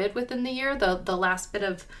completed within the year. The last bit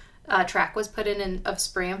of track was put in of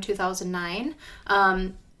spring of 2009.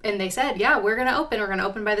 And they said, yeah, we're going to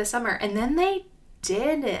open by the summer. And then they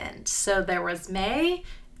didn't. So there was May,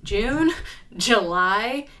 June,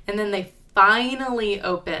 July, and then they finally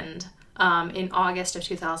opened in August of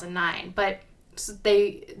 2009. But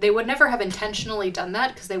they would never have intentionally done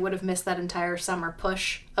that because they would have missed that entire summer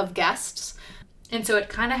push of guests. And so it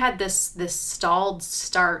kind of had this stalled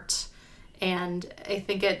start. And I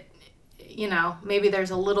think maybe there's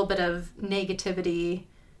a little bit of negativity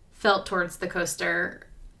felt towards the coaster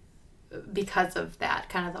because of that,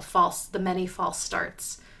 kind of the many false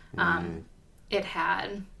starts it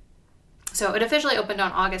had. So it officially opened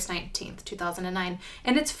on August 19th, 2009.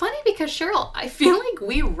 And it's funny because, Cheryl, I feel like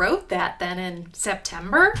we wrote that then in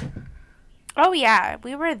September. Oh, yeah.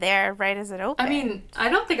 We were there right as it opened. I mean, I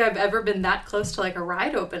don't think I've ever been that close to like a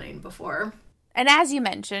ride opening before. And as you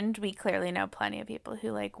mentioned, we clearly know plenty of people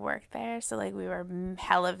who like work there. So like we were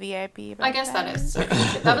hella VIP. I guess that is.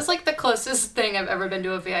 That was like the closest thing I've ever been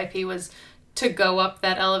to a VIP was to go up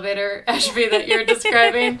that elevator, Ashby, that you're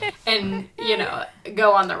describing, and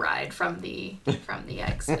go on the ride from the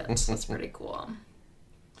exit. That's pretty cool.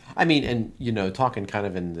 I mean, and talking kind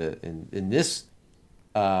of in this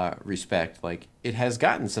respect, like it has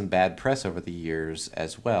gotten some bad press over the years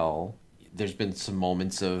as well. There's been some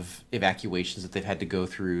moments of evacuations that they've had to go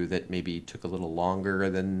through that maybe took a little longer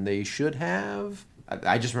than they should have.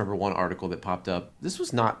 I just remember one article that popped up. This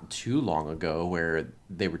was not too long ago where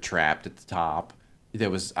they were trapped at the top. There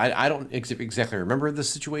was, I don't exactly remember the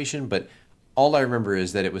situation, but all I remember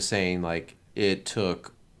is that it was saying like it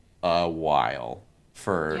took a while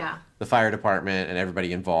for the fire department and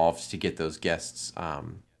everybody involved to get those guests out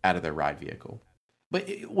of their ride vehicle. But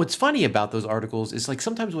what's funny about those articles is like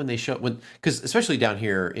sometimes when they show, because especially down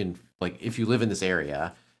here in like if you live in this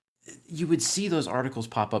area, you would see those articles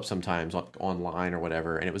pop up sometimes online or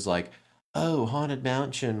whatever, and it was like, oh, Haunted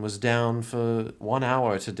Mansion was down for 1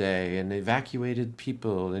 hour today and evacuated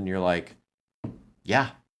people, and you're like,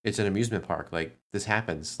 yeah, it's an amusement park. Like this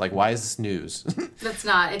happens. Like why is this news? It's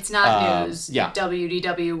not news. Yeah.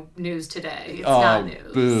 WDW news today. It's not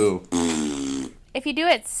news. Boo. If you do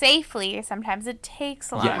it safely, sometimes it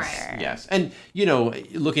takes longer. Yes. And,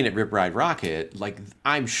 looking at Rip Ride Rockit, like,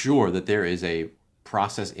 I'm sure that there is a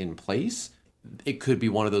process in place. It could be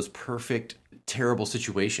one of those perfect, terrible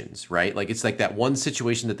situations, right? Like, it's like that one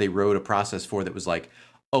situation that they wrote a process for that was like,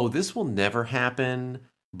 oh, this will never happen,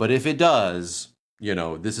 but if it does,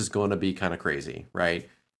 this is going to be kind of crazy, right?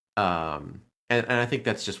 And I think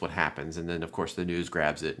that's just what happens. And then, of course, the news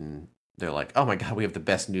grabs it and they're like, oh my God, we have the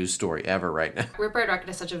best news story ever right now. Rip Ride Rockit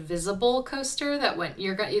is such a visible coaster that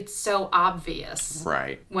it's so obvious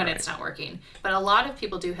when it's not working. But a lot of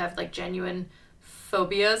people do have like genuine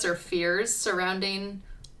phobias or fears surrounding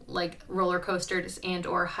like roller coasters and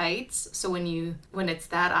or heights. So when it's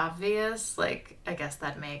that obvious, like I guess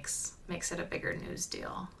that makes it a bigger news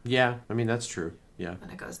deal. Yeah, I mean that's true. Yeah.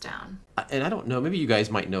 When it goes down. And I don't know, maybe you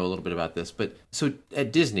guys might know a little bit about this, but so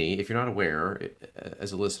at Disney, if you're not aware,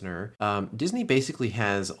 as a listener, Disney basically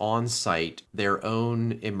has on site their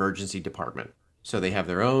own emergency department. So they have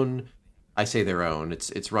their own, I say their own,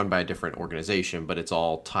 it's run by a different organization, but it's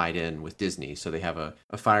all tied in with Disney. So they have a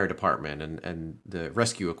fire department and the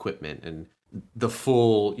rescue equipment and the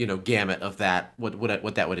full, gamut of that,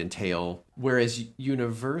 what that would entail. Whereas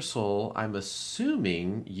Universal, I'm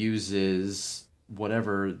assuming, uses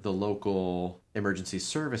whatever the local emergency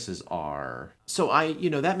services are. So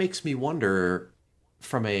that makes me wonder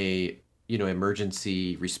from a,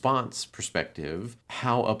 emergency response perspective,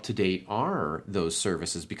 how up to date are those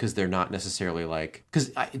services? Because they're not necessarily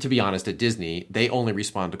because to be honest, at Disney, they only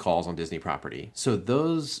respond to calls on Disney property. So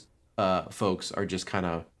those folks are just kind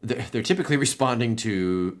of, they're typically responding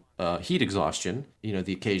to heat exhaustion,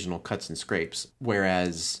 the occasional cuts and scrapes,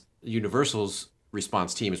 whereas Universal's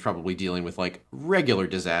response team is probably dealing with regular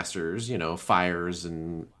disasters, fires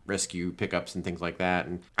and rescue pickups and things like that.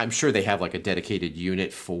 And I'm sure they have a dedicated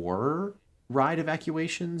unit for ride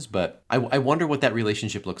evacuations, but I wonder what that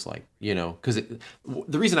relationship looks like, because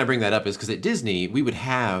the reason I bring that up is because at Disney, we would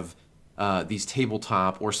have these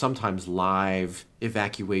tabletop or sometimes live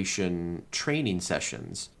evacuation training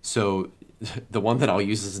sessions. So the one that I'll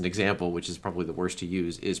use as an example, which is probably the worst to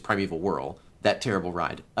use, is Primeval Whirl. That terrible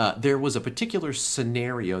ride. There was a particular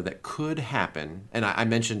scenario that could happen, and I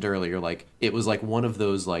mentioned earlier, it was one of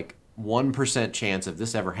those 1% chance of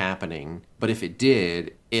this ever happening, but if it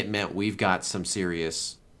did, it meant we've got some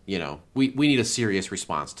serious, we need a serious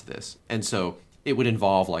response to this. And so it would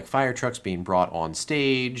involve fire trucks being brought on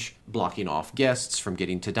stage, blocking off guests from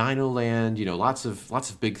getting to Dino Land, lots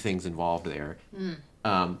of big things involved there.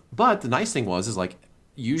 But the nice thing was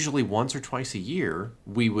usually once or twice a year,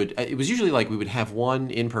 we would have one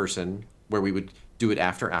in person where we would do it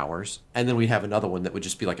after hours, and then we'd have another one that would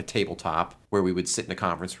just be a tabletop where we would sit in a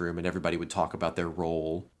conference room and everybody would talk about their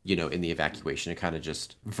role, in the evacuation and kind of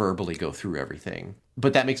just verbally go through everything.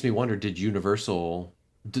 But that makes me wonder, does Universal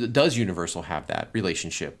have that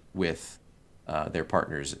relationship with their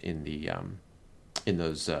partners in the in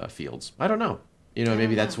those fields? I don't know.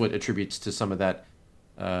 Maybe that's what attributes to some of that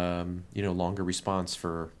longer response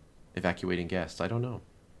for evacuating guests. I don't know.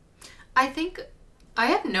 I think, I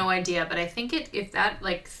have no idea, but I think if that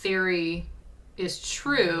theory is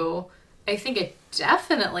true, I think it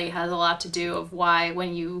definitely has a lot to do of why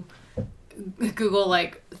when you Google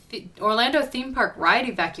Orlando theme park ride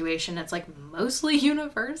evacuation, it's mostly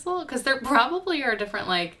Universal, because there probably are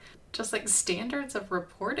different just standards of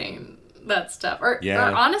reporting that stuff, or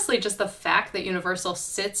honestly just the fact that Universal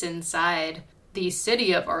sits inside the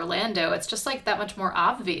city of Orlando, it's just that much more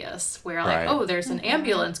obvious where right. Oh, there's an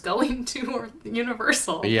ambulance going to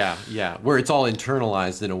Universal. Yeah. Where it's all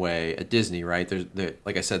internalized in a way at Disney, right? They're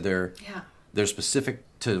like I said, they're specific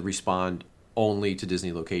to respond only to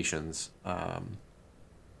Disney locations.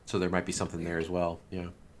 So there might be something there as well. Yeah.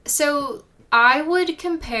 So I would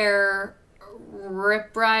compare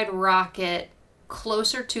Rip Ride Rockit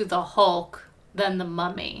closer to the Hulk than the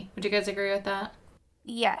Mummy. Would you guys agree with that?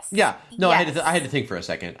 Yes. Yeah. No, yes. I had to think for a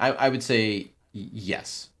second. I would say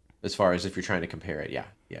yes, as far as if you're trying to compare it. Yeah.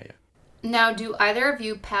 Now, do either of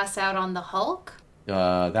you pass out on the Hulk?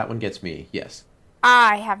 That one gets me, yes.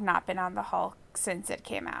 I have not been on the Hulk since it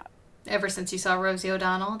came out. Ever since you saw Rosie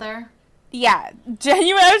O'Donnell there? Yeah,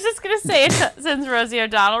 genuine. I was just going to say since Rosie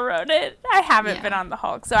O'Donnell wrote it, I haven't been on the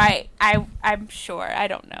Hulk. So I'm sure. I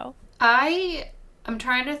don't know. I'm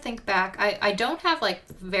trying to think back. I don't have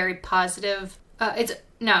very positive... don't get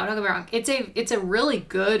me wrong. It's a really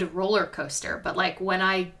good roller coaster, but when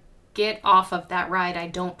I get off of that ride, I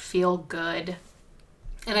don't feel good.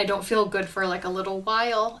 And I don't feel good for a little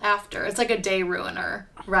while after. It's a day ruiner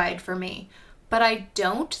ride for me. But I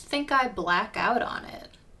don't think I black out on it.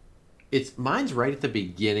 Mine's right at the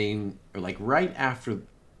beginning, or right after.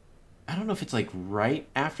 I don't know if it's right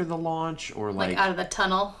after the launch or out of the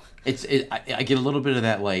tunnel. I get a little bit of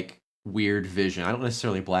that weird vision. I don't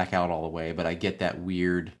necessarily black out all the way, but I get that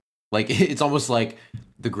weird, it's almost like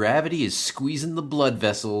the gravity is squeezing the blood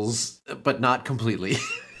vessels, but not completely.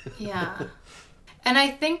 Yeah. And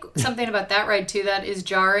I think something about that ride too that is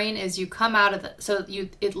jarring is you come out of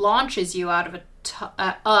it launches you out of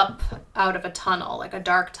out of a tunnel, a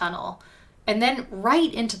dark tunnel, and then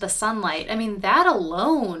right into the sunlight. I mean, that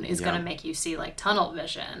alone is going to make you see tunnel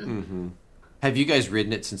vision. Mm-hmm. Have you guys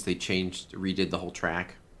ridden it since they redid the whole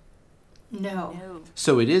track? No.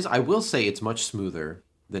 So it is, I will say it's much smoother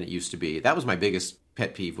than it used to be. That was my biggest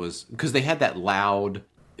pet peeve was because they had that loud.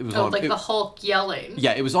 It was the Hulk yelling.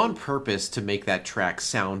 Yeah, it was on purpose to make that track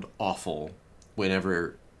sound awful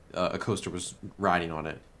whenever a coaster was riding on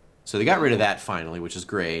it. So they got rid of that finally, which is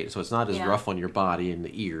great. So it's not as rough on your body and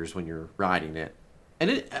the ears when you're riding it. And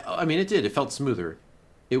it did. It felt smoother.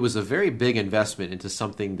 It was a very big investment into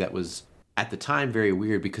something that was at the time very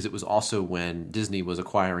weird because it was also when Disney was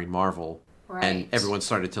acquiring Marvel. Right. And everyone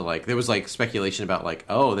started to there was speculation about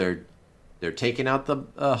oh, they're taking out the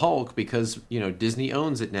Hulk because, Disney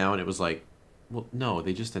owns it now. And it was like, well, no,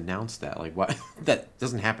 they just announced that. Why? That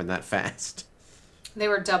doesn't happen that fast. They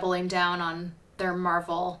were doubling down on their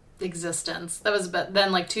Marvel existence. That was, but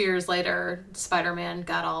then 2 years later, Spider-Man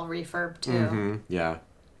got all refurbed too. Mm-hmm. Yeah.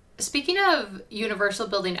 Speaking of Universal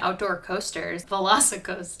building outdoor coasters,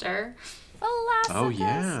 Velocicoaster. Oh,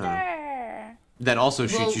 yeah. That also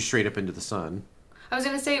shoots you straight up into the sun. I was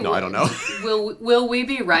going to say... No, I don't know. will we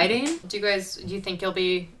be riding? Do you think you'll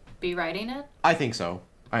be riding it? I think so.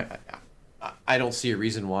 I don't see a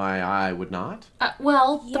reason why I would not.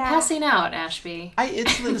 The passing out, Ashby.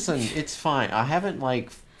 Listen, it's fine. I'm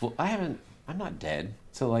not dead.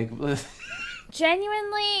 So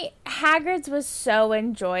Genuinely, Hagrid's was so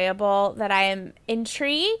enjoyable that I am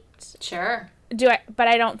intrigued. Sure. But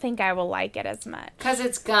I don't think I will like it as much. Because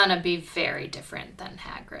it's gonna be very different than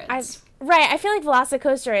Hagrid's. Right. I feel like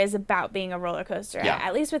Velocicoaster is about being a roller coaster. Yeah.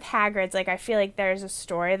 At least with Hagrid's, I feel like there's a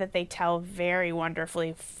story that they tell very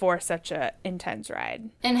wonderfully for such a intense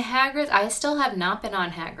ride. And Hagrid's, I still have not been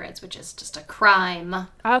on Hagrid's, which is just a crime.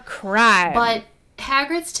 A crime. But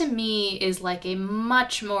Hagrid's to me is a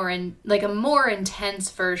much more a more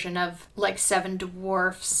intense version of Seven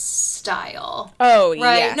Dwarfs style. Oh,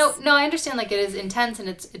 right? yes. No, I understand it is intense and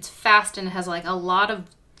it's fast and it has a lot of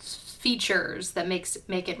features that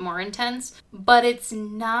make it more intense, but it's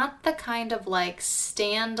not the kind of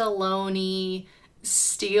standalone-y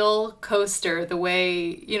steel coaster the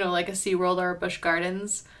way a SeaWorld or a Busch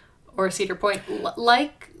Gardens or Cedar Point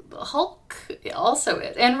Hulk also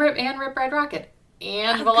is, and Rip Ride Rocket.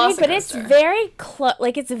 And Velocicoaster. But it's very close.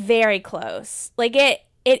 It's very close.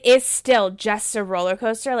 It is still just a roller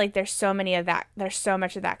coaster. There's so much of that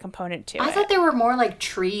component to it. I thought there were more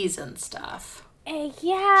trees and stuff.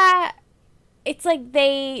 Yeah. It's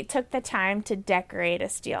they took the time to decorate a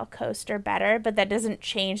steel coaster better, but that doesn't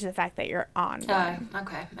change the fact that you're on one.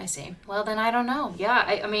 Okay, I see. Well, then I don't know. Yeah,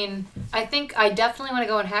 I think I definitely want to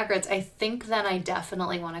go on Hagrid's. I think then I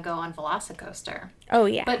definitely want to go on Velocicoaster. Oh,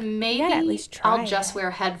 yeah. But maybe at least try I'll just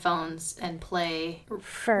wear headphones and play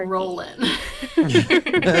Fergie. Rollin'.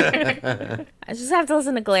 I just have to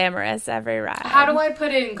listen to Glamorous every ride. How do I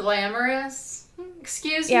put in Glamorous?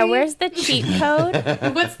 Excuse me? Yeah, where's the cheat code?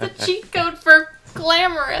 What's the cheat code for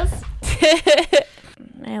Glamorous?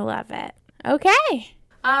 I love it. Okay.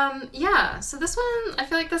 Yeah, so this one, I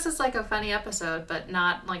feel like this is a funny episode, but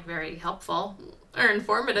not very helpful or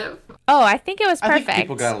informative. Oh, I think it was perfect. I think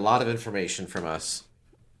people got a lot of information from us.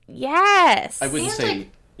 Yes. I wouldn't say,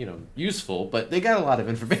 useful, but they got a lot of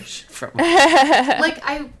information from us.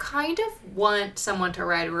 I kind of want someone to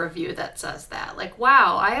write a review that says that.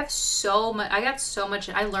 Wow, I got so much,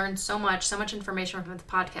 I learned so much information from the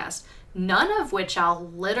podcast, none of which I'll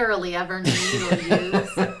literally ever need or use.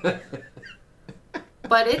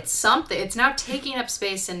 But it's something. It's now taking up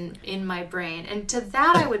space in my brain. And to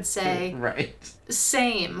that I would say, right.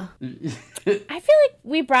 Same. I feel like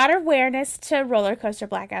we brought awareness to roller coaster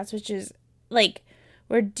blackouts, which is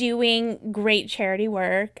we're doing great charity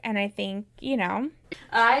work, and I think,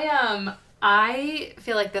 I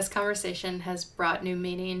feel like this conversation has brought new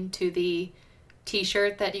meaning to the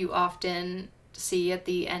t-shirt that you often see at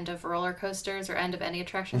the end of roller coasters or end of any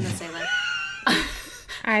attraction that say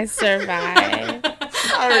I survived.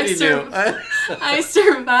 I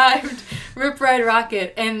survived Rip Ride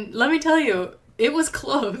Rocket, and let me tell you, it was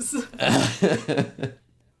close.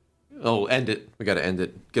 Oh, end it. We gotta end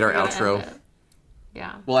it. Get our outro.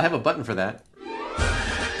 Yeah. Well, I have a button for that.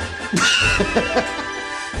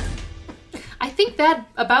 I think that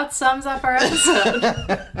about sums up our episode.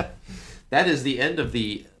 That is the end of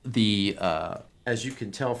the as you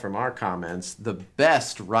can tell from our comments, the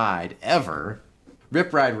best ride ever.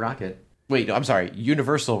 Rip Ride Rocket. Wait, no, I'm sorry.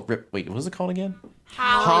 Universal Rip. Wait, what was it called again?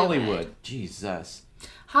 Hollywood. Jesus.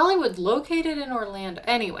 Hollywood, located in Orlando.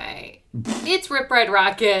 Anyway, it's Rip Ride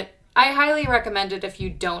Rocket. I highly recommend it if you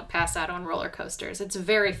don't pass out on roller coasters. It's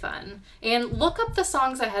very fun. And look up the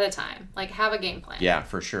songs ahead of time. Have a game plan. Yeah,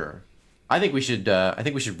 for sure. I think we should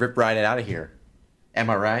rip ride it out of here. Am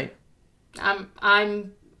I right? I'm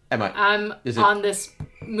on this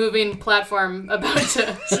moving platform about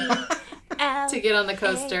to get on the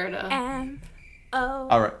coaster to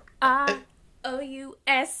All right.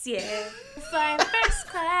 U.S., yeah. Flying first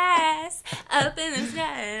class up in the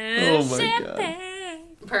sky. Oh my Champagne.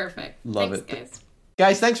 Perfect. Love Thanks, it. guys.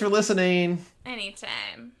 Guys, thanks for listening.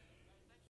 Anytime.